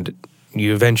 and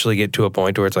you eventually get to a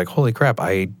point where it's like, holy crap,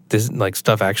 this like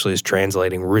stuff actually is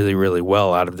translating really, really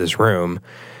well out of this room.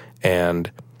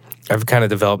 And I've kind of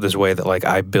developed this way that like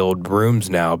I build rooms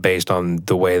now based on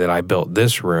the way that I built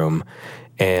this room,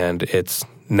 and it's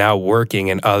now working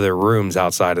in other rooms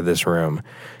outside of this room.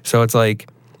 So it's like,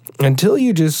 until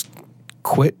you just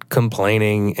quit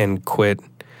complaining and quit,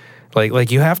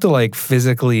 like you have to like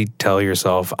physically tell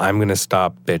yourself, I'm going to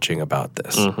stop bitching about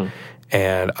this.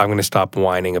 And I'm going to stop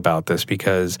whining about this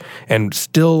and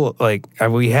still like,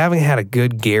 we haven't had a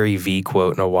good Gary Vee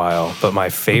quote in a while, but my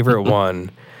favorite one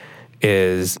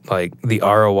is like, the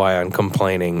ROI on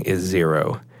complaining is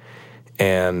 0.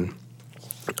 And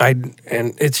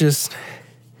it's just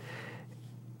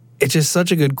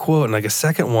such a good quote. And like a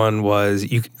second one was,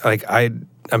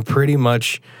 I'm pretty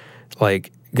much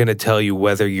like going to tell you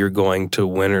whether you're going to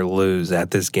win or lose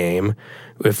at this game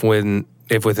if within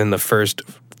the first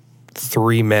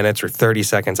 3 minutes or 30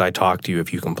 seconds I talk to you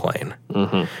if you complain.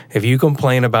 If you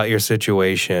complain about your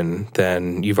situation,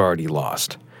 then you've already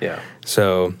lost. Yeah.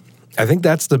 So I think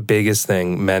that's the biggest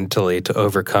thing mentally to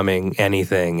overcoming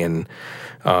anything and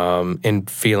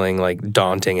feeling like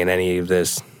daunting in any of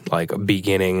this like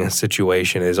beginning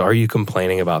situation is, are you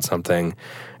complaining about something?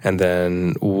 And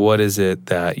then what is it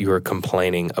that you're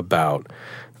complaining about?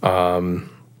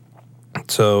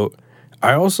 So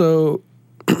I also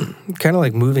kind of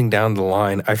like moving down the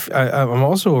line, I'm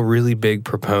also a really big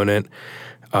proponent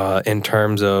in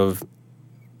terms of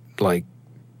like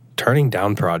turning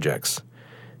down projects.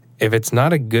 If it's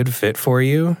not a good fit for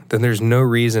you, then there's no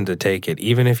reason to take it,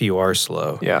 even if you are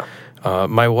slow. Yeah.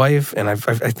 My wife, and I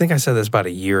think I said this about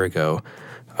a year ago,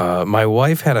 my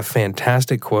wife had a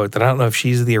fantastic quote that I don't know if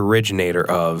she's the originator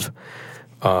of,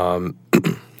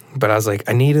 but I was like,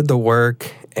 I needed the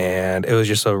work, and it was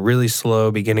just a really slow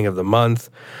beginning of the month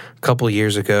a couple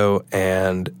years ago,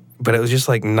 but it was just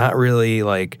like not really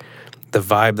like the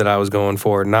vibe that I was going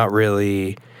for,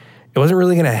 it wasn't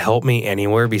really going to help me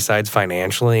anywhere besides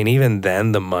financially, and even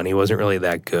then the money wasn't really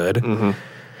that good.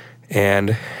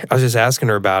 And I was just asking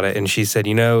her about it, and she said,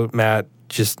 Matt,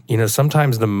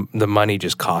 sometimes the money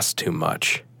just costs too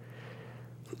much.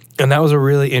 And that was a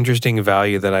really interesting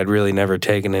value that I'd really never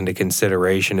taken into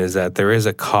consideration, is that there is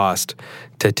a cost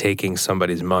to taking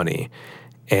somebody's money.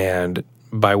 And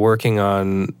by working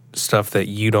on stuff that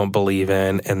you don't believe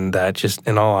in, and that just,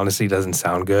 in all honesty, doesn't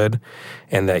sound good,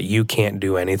 and that you can't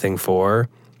do anything for,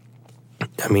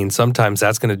 I mean, sometimes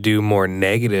that's going to do more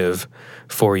negative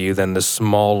for you than the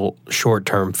small,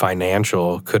 short-term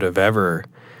financial could have ever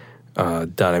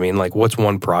done. I mean, like, what's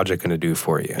one project going to do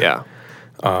for you? Yeah.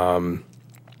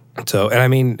 So, and I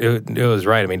mean, it was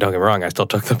right. I mean, don't get me wrong, I still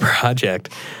took the project,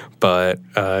 but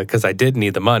because I did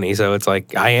need the money. So it's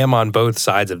like I am on both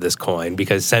sides of this coin,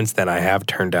 because since then I have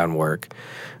turned down work.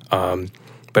 But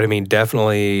I mean,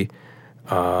 definitely,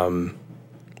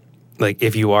 like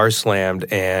if you are slammed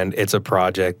and it's a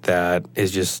project that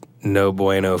is just no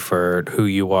bueno for who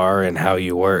you are and how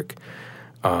you work.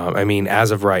 I mean,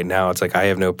 as of right now, it's like I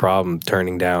have no problem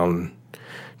turning down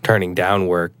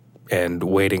work and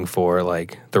waiting for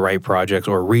like the right projects,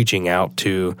 or reaching out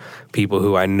to people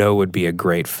who I know would be a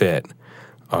great fit.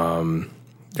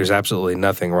 There's absolutely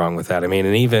nothing wrong with that. I mean,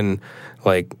 and even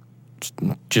like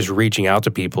just reaching out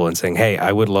to people and saying, hey,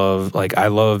 I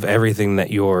love everything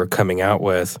that you're coming out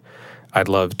with. I'd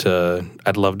love to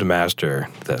master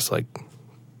this. Like,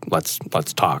 let's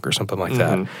talk or something like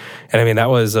that. And I mean, that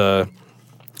was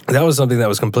that was something that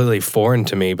was completely foreign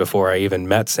to me before I even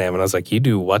met Sam. And I was like, you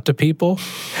do what to people?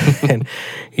 and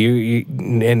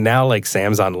and now like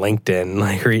Sam's on LinkedIn.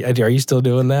 Like, are you still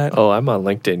doing that? Oh, I'm on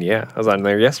LinkedIn. Yeah. I was on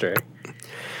there yesterday.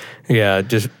 Yeah,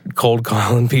 just cold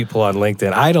calling people on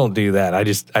LinkedIn. I don't do that. I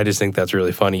just think that's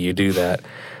really funny you do that.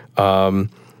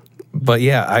 But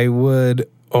yeah, I would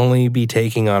only be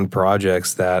taking on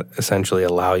projects that essentially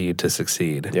allow you to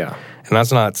succeed. Yeah. And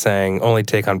that's not saying only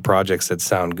take on projects that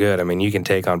sound good. I mean, you can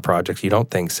take on projects you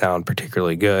don't think sound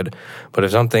particularly good, but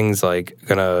if something's like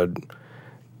gonna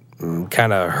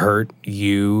kind of hurt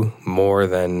you more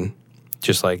than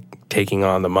just like taking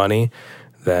on the money,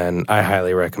 then I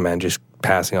highly recommend just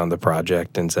passing on the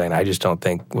project and saying, I just don't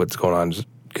think what's going on is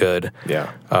good.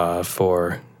 Yeah. I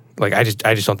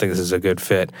just don't think this is a good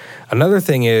fit. Another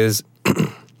thing is,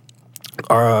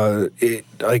 are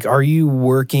you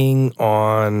working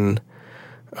on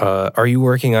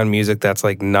music that's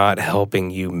like not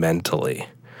helping you mentally?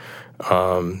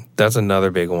 That's another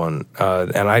big one.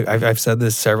 And I've said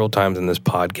this several times in this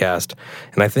podcast,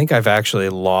 and I think I've actually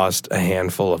lost a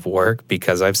handful of work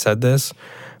because I've said this.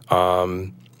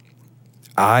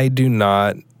 I do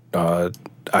not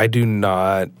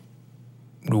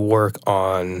work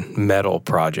on metal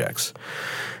projects.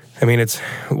 I mean, it's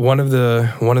one of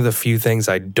the few things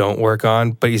I don't work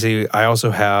on. But you see, I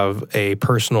also have a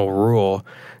personal rule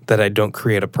that I don't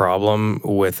create a problem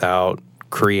without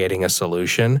creating a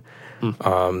solution.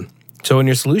 So, in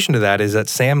your solution to that is that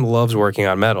Sam loves working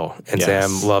on metal, and Yes.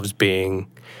 Sam loves being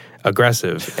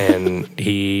aggressive. And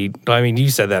you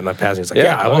said that in the past. He's like,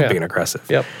 I love being aggressive.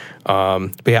 Yep.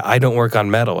 But yeah, I don't work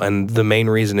on metal, and the main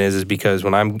reason is because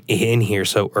when I'm in here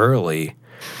so early,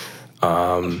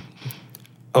 in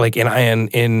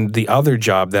the other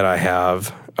job that I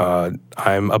have,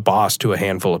 I'm a boss to a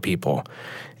handful of people,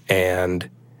 and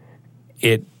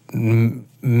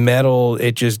metal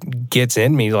just gets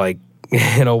in me like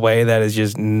in a way that is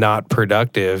just not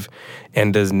productive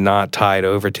and does not tie it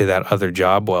over to that other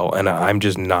job well, and I'm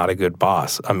just not a good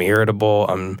boss. I'm irritable.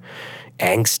 I'm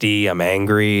angsty, I'm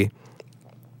angry,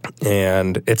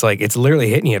 and it's literally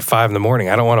hitting you at 5 a.m.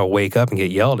 I don't want to wake up and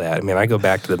get yelled at. I mean, I go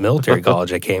back to the military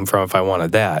college I came from if I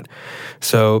wanted that.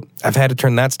 So I've had to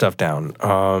turn that stuff down.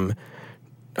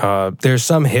 There's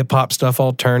some hip-hop stuff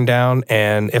I'll turn down,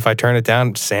 and if I turn it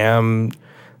down, Sam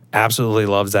absolutely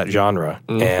loves that genre,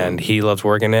 and he loves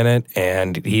working in it,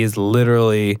 and he is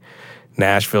literally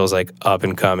Nashville's like up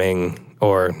and coming,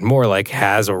 or more like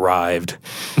has arrived.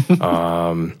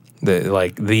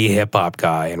 The hip hop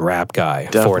guy and rap guy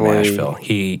for Nashville.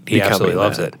 He absolutely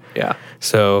loves it. Yeah.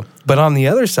 So, but on the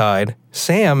other side,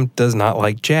 Sam does not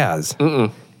like jazz.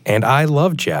 And I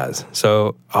love jazz.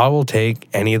 So I will take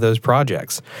any of those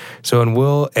projects. So, and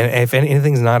if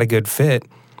anything's not a good fit,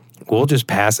 we'll just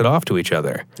pass it off to each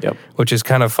other. Yep. Which is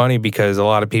kind of funny because a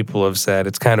lot of people have said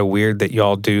it's kind of weird that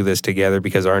y'all do this together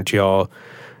because aren't y'all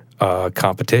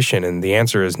competition? And the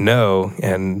answer is no.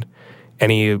 And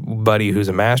anybody who's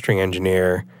a mastering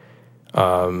engineer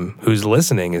who's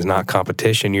listening is not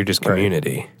competition. You're just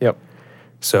community. Right. Yep.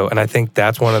 So, and I think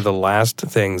that's one of the last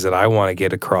things that I want to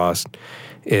get across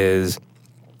is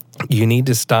you need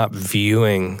to stop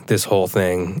viewing this whole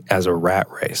thing as a rat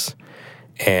race.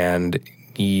 And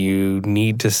you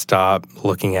need to stop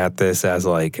looking at this as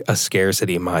like a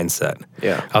scarcity mindset.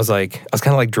 Yeah. I was kind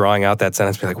of like drawing out that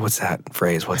sentence, be like, what's that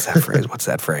phrase? What's that phrase? What's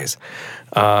that phrase?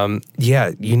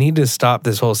 Yeah, you need to stop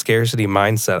this whole scarcity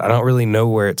mindset. I don't really know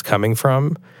where it's coming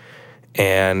from.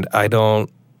 And I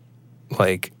don't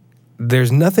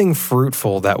there's nothing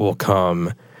fruitful that will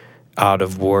come out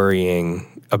of worrying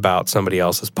about somebody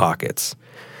else's pockets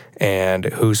and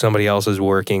who somebody else is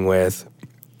working with,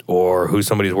 or who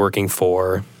somebody's working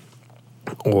for,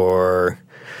 or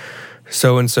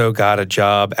so-and-so got a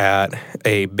job at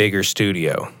a bigger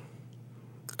studio.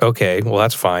 Okay, well,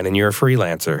 that's fine, and you're a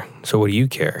freelancer, so what do you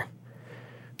care?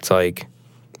 It's like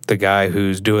the guy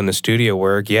who's doing the studio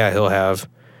work, yeah, he'll have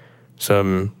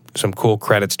some cool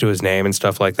credits to his name and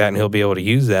stuff like that, and he'll be able to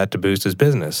use that to boost his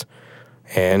business.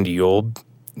 And you'll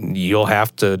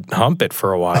have to hump it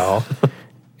for a while,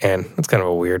 and that's kind of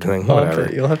a weird thing.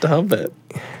 Whatever. You'll have to hump it.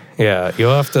 Yeah,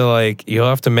 you'll have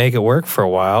to make it work for a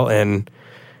while, and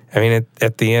I mean,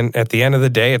 at the end of the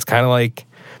day, it's kind of like,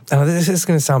 this is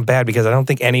going to sound bad because I don't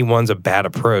think anyone's a bad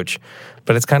approach,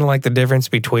 but it's kind of like the difference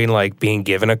between like being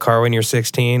given a car when you're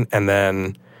 16 and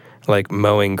then like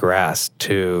mowing grass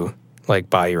to like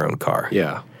buy your own car.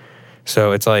 Yeah.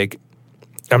 So it's like,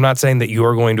 I'm not saying that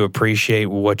you're going to appreciate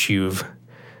what you've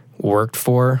worked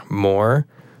for more,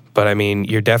 but I mean,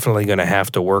 you're definitely going to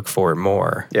have to work for it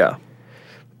more. Yeah.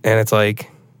 And it's like,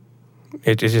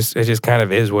 it just kind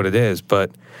of is what it is.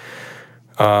 But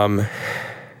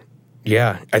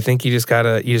Yeah, I think you just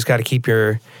gotta keep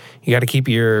your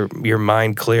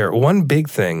mind clear. One big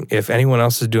thing, if anyone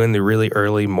else is doing the really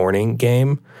early morning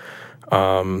game,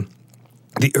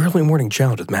 the early morning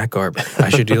challenge with Matt Garber, I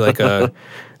should do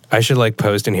I should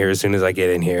post in here as soon as I get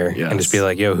in here and just be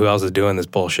like, yo, who else is doing this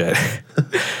bullshit?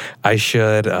 I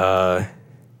should.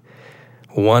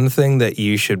 One thing that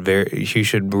you should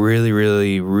really,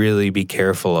 really, really be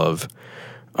careful of,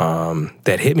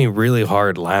 that hit me really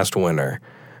hard last winter,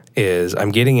 is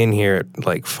I'm getting in here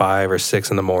at 5 or 6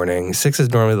 in the morning. 6 is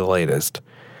normally the latest.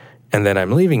 And then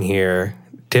I'm leaving here.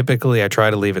 Typically, I try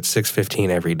to leave at 6:15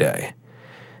 every day.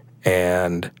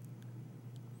 And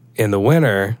in the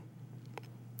winter,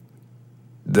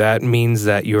 that means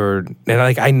that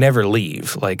I never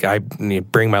leave. I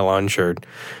bring my lunch, or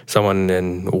someone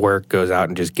in work goes out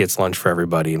and just gets lunch for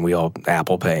everybody, and we all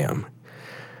Apple Pay them.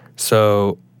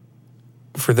 So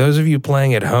for those of you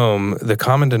playing at home, the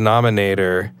common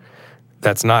denominator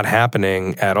that's not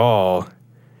happening at all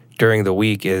during the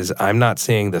week is I'm not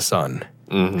seeing the sun.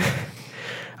 Mm-hmm.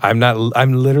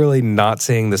 I'm literally not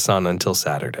seeing the sun until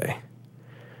Saturday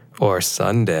or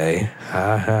Sunday.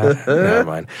 Never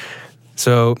mind.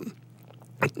 So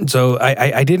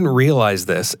I didn't realize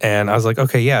this, and I was like,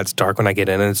 okay, yeah, it's dark when I get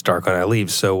in and it's dark when I leave.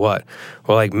 So what?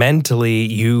 Well,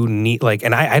 mentally, you need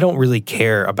and I don't really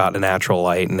care about the natural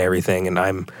light and everything, and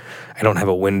I don't have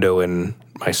a window in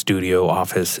my studio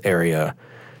office area,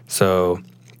 so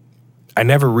I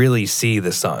never really see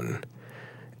the sun.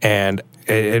 And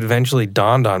it eventually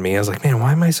dawned on me. I was like, man,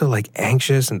 why am I so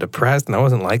anxious and depressed? And I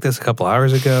wasn't like this a couple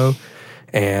hours ago.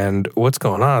 And what's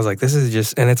going on? I was like, this is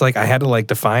just, and it's I had to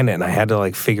define it, and I had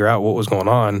to figure out what was going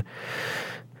on. And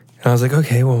I was like,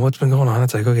 okay, well, what's been going on?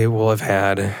 It's okay, well, I've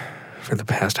had, for the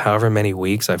past however many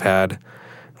weeks, I've had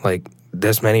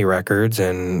this many records,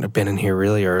 and I've been in here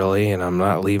really early, and I'm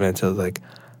not leaving until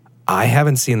I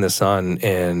haven't seen the sun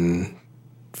in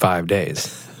 5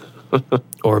 days.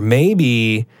 Or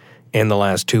maybe in the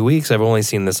last 2 weeks, I've only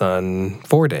seen the sun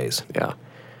 4 days. Yeah.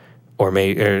 Or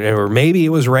maybe it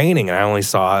was raining and I only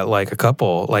saw it a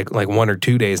couple, 1 or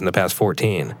 2 days in the past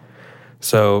 14.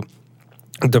 So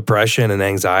depression and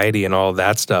anxiety and all of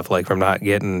that stuff, from not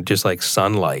getting just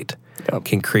sunlight,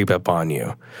 can creep up on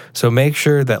you. So make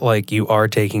sure that you are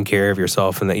taking care of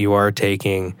yourself, and that you are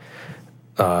taking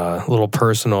little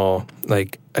personal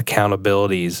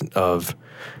accountabilities of,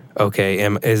 okay,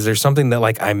 is there something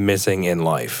that I'm missing in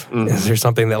life? Mm-hmm. Is there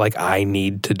something that I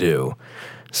need to do?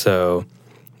 So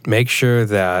make sure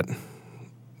that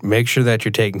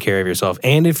you're taking care of yourself.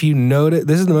 And if you notice,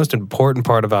 this is the most important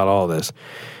part about all this.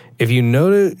 If you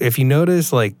notice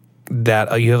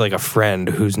that you have a friend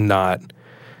who's not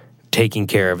taking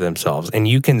care of themselves, and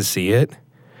you can see it,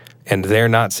 and they're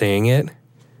not seeing it,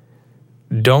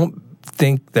 don't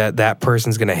think that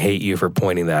person's going to hate you for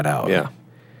pointing that out. Yeah.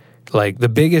 The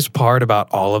biggest part about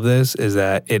all of this is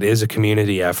that it is a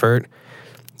community effort.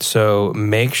 So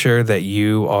make sure that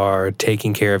you are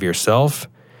taking care of yourself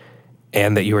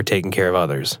and that you are taking care of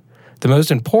others. The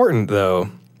most important, though,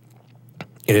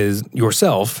 is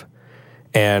yourself.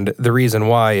 And the reason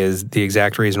why is the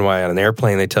exact reason why on an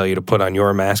airplane they tell you to put on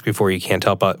your mask before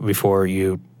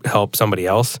you help somebody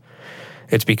else.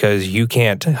 It's because you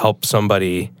can't help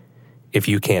somebody if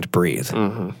you can't breathe.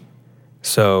 Mm-hmm.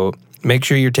 So make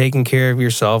sure you're taking care of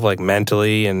yourself,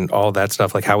 mentally and all that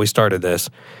stuff, how we started this.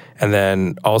 And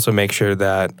then also make sure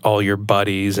that all your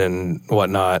buddies and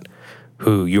whatnot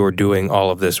who you're doing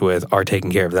all of this with are taking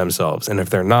care of themselves. And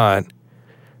if they're not,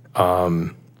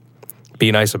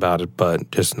 be nice about it,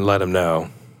 but just let them know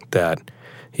that,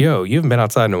 yo, you haven't been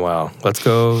outside in a while. Let's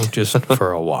go just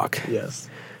for a walk. Yes.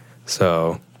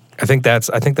 So I think that's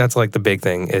the big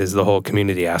thing, is the whole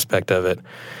community aspect of it.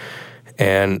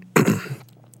 And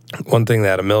one thing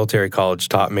that a military college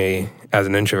taught me as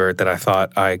an introvert, that I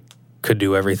thought I could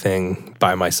do everything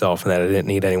by myself and that I didn't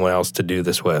need anyone else to do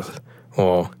this with.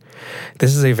 Well,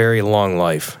 this is a very long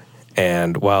life.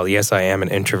 And while, yes, I am an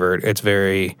introvert,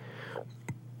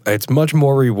 it's much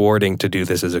more rewarding to do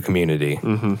this as a community.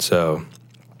 Mm-hmm. So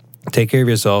take care of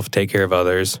yourself, take care of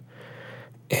others.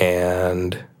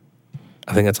 And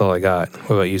I think that's all I got.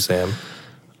 What about you, Sam?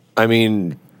 I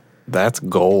mean, that's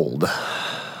gold.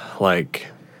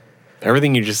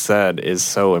 Everything you just said is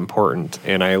so important,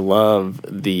 and I love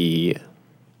the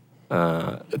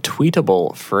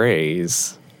tweetable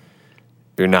phrase,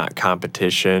 you're not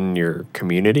competition, you're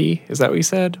community. Is that what you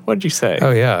said? What did you say?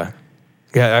 Oh, yeah.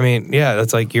 Yeah, I mean, yeah,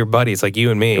 that's your buddy. It's you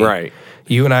and me. Right.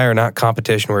 You and I are not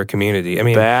competition, we're a community. I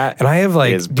mean, that and I have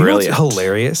is do you know what's brilliant.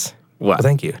 hilarious? What? Well,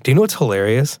 thank you. Do you know what's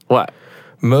hilarious? What?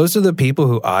 Most of the people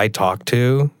who I talk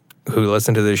to who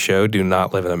listen to this show do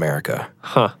not live in America.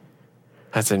 Huh.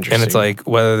 That's interesting. And it's like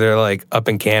whether they're like up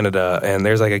in Canada and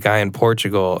there's like a guy in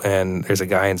Portugal and there's a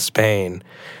guy in Spain,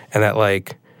 and that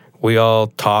like we all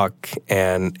talk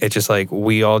and it's just like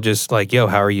we all just like, yo,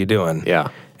 how are you doing? Yeah.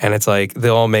 And it's like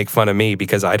they'll all make fun of me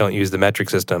because I don't use the metric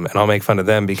system, and I'll make fun of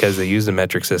them because they use the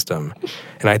metric system.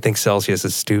 And I think Celsius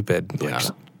is stupid. Yeah. Like,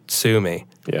 sue me.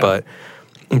 Yeah. But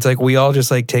it's like we all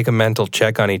just like take a mental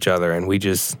check on each other and we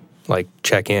just like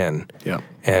check in. Yeah.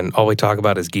 And all we talk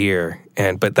about is gear.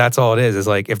 But that's all it is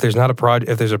like if there's not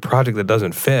if there's a project that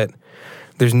doesn't fit,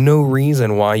 there's no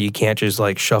reason why you can't just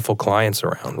like shuffle clients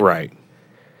around. Right.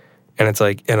 And it's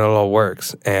like, and it all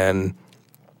works. And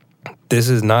this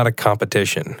is not a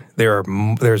competition.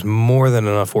 There's more than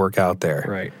enough work out there.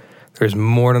 Right. There's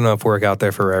more than enough work out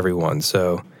there for everyone.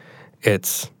 So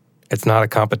it's not a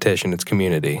competition. It's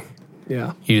community.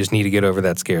 Yeah. You just need to get over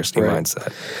that scarcity Right.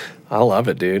 mindset. I love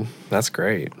it, dude. That's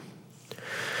great.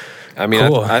 I mean,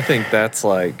 Cool. I think that's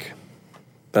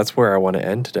where I want to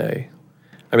end today.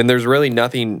 I mean, there's really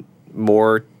nothing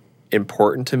more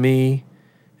important to me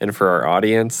and for our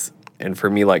audience and for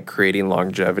me, like creating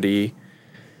longevity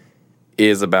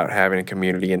is about having a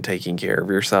community and taking care of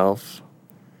yourself,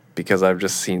 because I've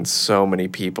just seen so many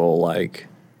people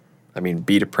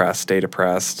be depressed, stay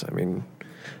depressed. I mean,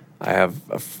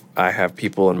 I have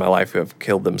people in my life who have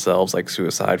killed themselves, like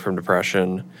suicide from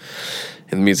depression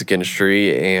in the music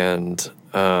industry, and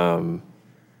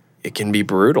it can be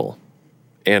brutal.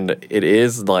 And it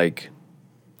is like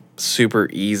super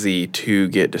easy to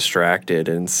get distracted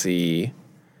and see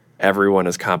everyone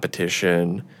as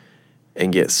competition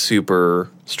and get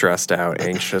super stressed out,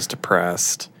 anxious,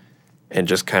 depressed, and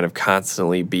just kind of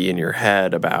constantly be in your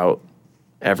head about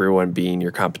everyone being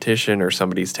your competition or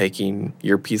somebody's taking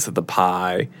your piece of the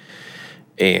pie.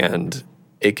 And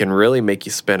it can really make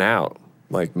you spin out,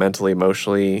 like mentally,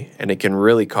 emotionally, and it can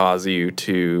really cause you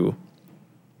to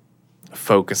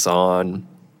focus on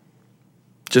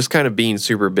just kind of being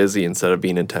super busy instead of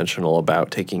being intentional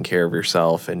about taking care of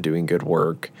yourself and doing good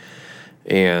work.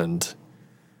 And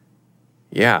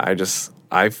yeah,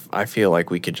 I feel like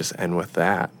we could just end with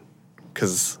that,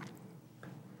 because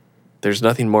there's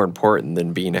nothing more important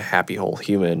than being a happy whole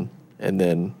human and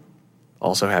then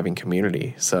also having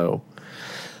community. So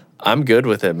I'm good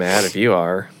with it, Matt, if you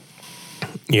are.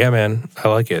 Yeah, man. I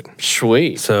like it.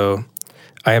 Sweet. So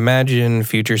I imagine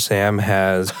future Sam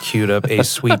has queued up a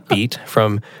sweet beat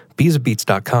from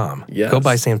beesofbeats.com. Yes. Go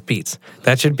buy Sam's Beats.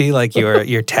 That should be like your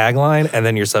tagline and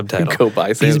then your subtitle. Go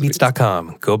buy Sam's Beats.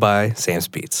 beesofbeats.com. Go buy Sam's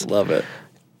Beats. Love it.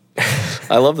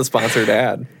 I love the sponsored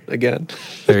ad again.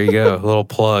 There you go. A little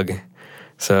plug.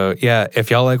 So yeah, if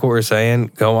y'all like what we're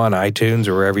saying, go on iTunes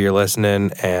or wherever you're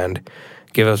listening and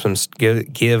give us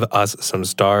some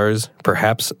stars,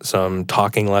 perhaps some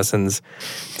talking lessons,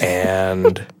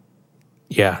 and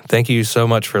yeah, thank you so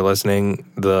much for listening.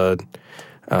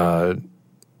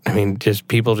 Just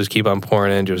people just keep on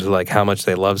pouring in just like how much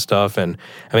they love stuff. And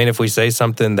I mean, if we say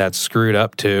something that's screwed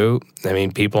up too, I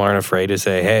mean, people aren't afraid to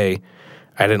say, hey,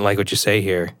 I didn't like what you say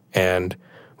here. And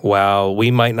while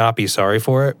we might not be sorry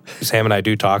for it, Sam and I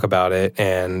do talk about it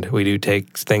and we do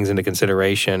take things into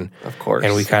consideration. Of course.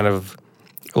 And we kind of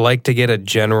like to get a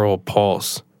general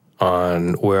pulse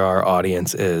on where our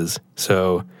audience is.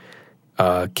 So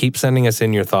keep sending us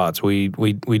in your thoughts. We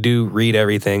do read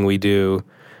everything. We do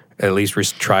at least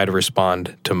try to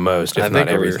respond to most, if not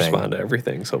everything. We respond to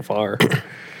everything so far.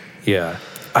 Yeah.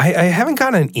 I haven't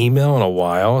gotten an email in a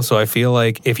while, so I feel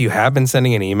like if you have been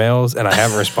sending in emails and I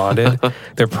haven't responded,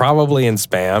 they're probably in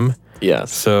spam.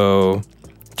 Yes. So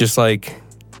just like,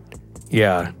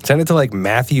 yeah, send it to like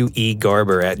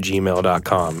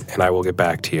MatthewEGarber@gmail.com and I will get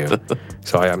back to you.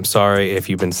 So I'm sorry if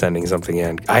you've been sending something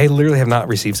in. I literally have not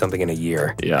received something in a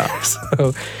year. Yeah.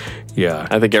 So, yeah.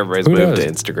 I think everybody's Who moved knows?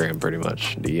 to Instagram pretty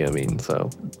much, DMing, so.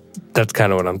 That's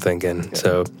kind of what I'm thinking. Yeah.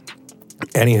 So,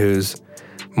 anywho's,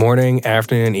 morning,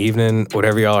 afternoon, evening,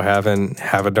 whatever y'all are having,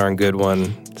 have a darn good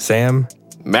one. Sam?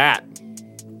 Matt.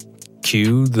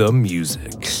 Cue the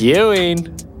music. Cueing.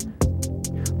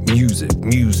 Music.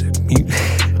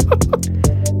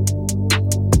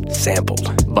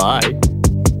 Sampled. Bye.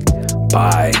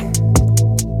 Bye.